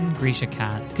has been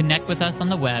GrishaCast. Connect with us on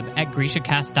the web at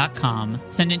GrishaCast.com.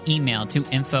 Send an email to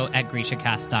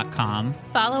info@GrishaCast.com.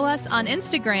 Follow us on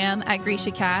Instagram at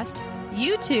GrishaCast,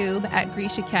 YouTube at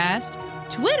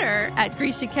GrishaCast, Twitter at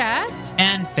GrishaCast,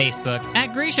 and Facebook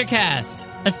at GrishaCast.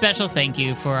 A special thank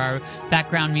you for our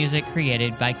background music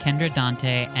created by Kendra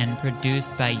Dante and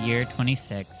produced by Year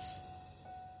 26.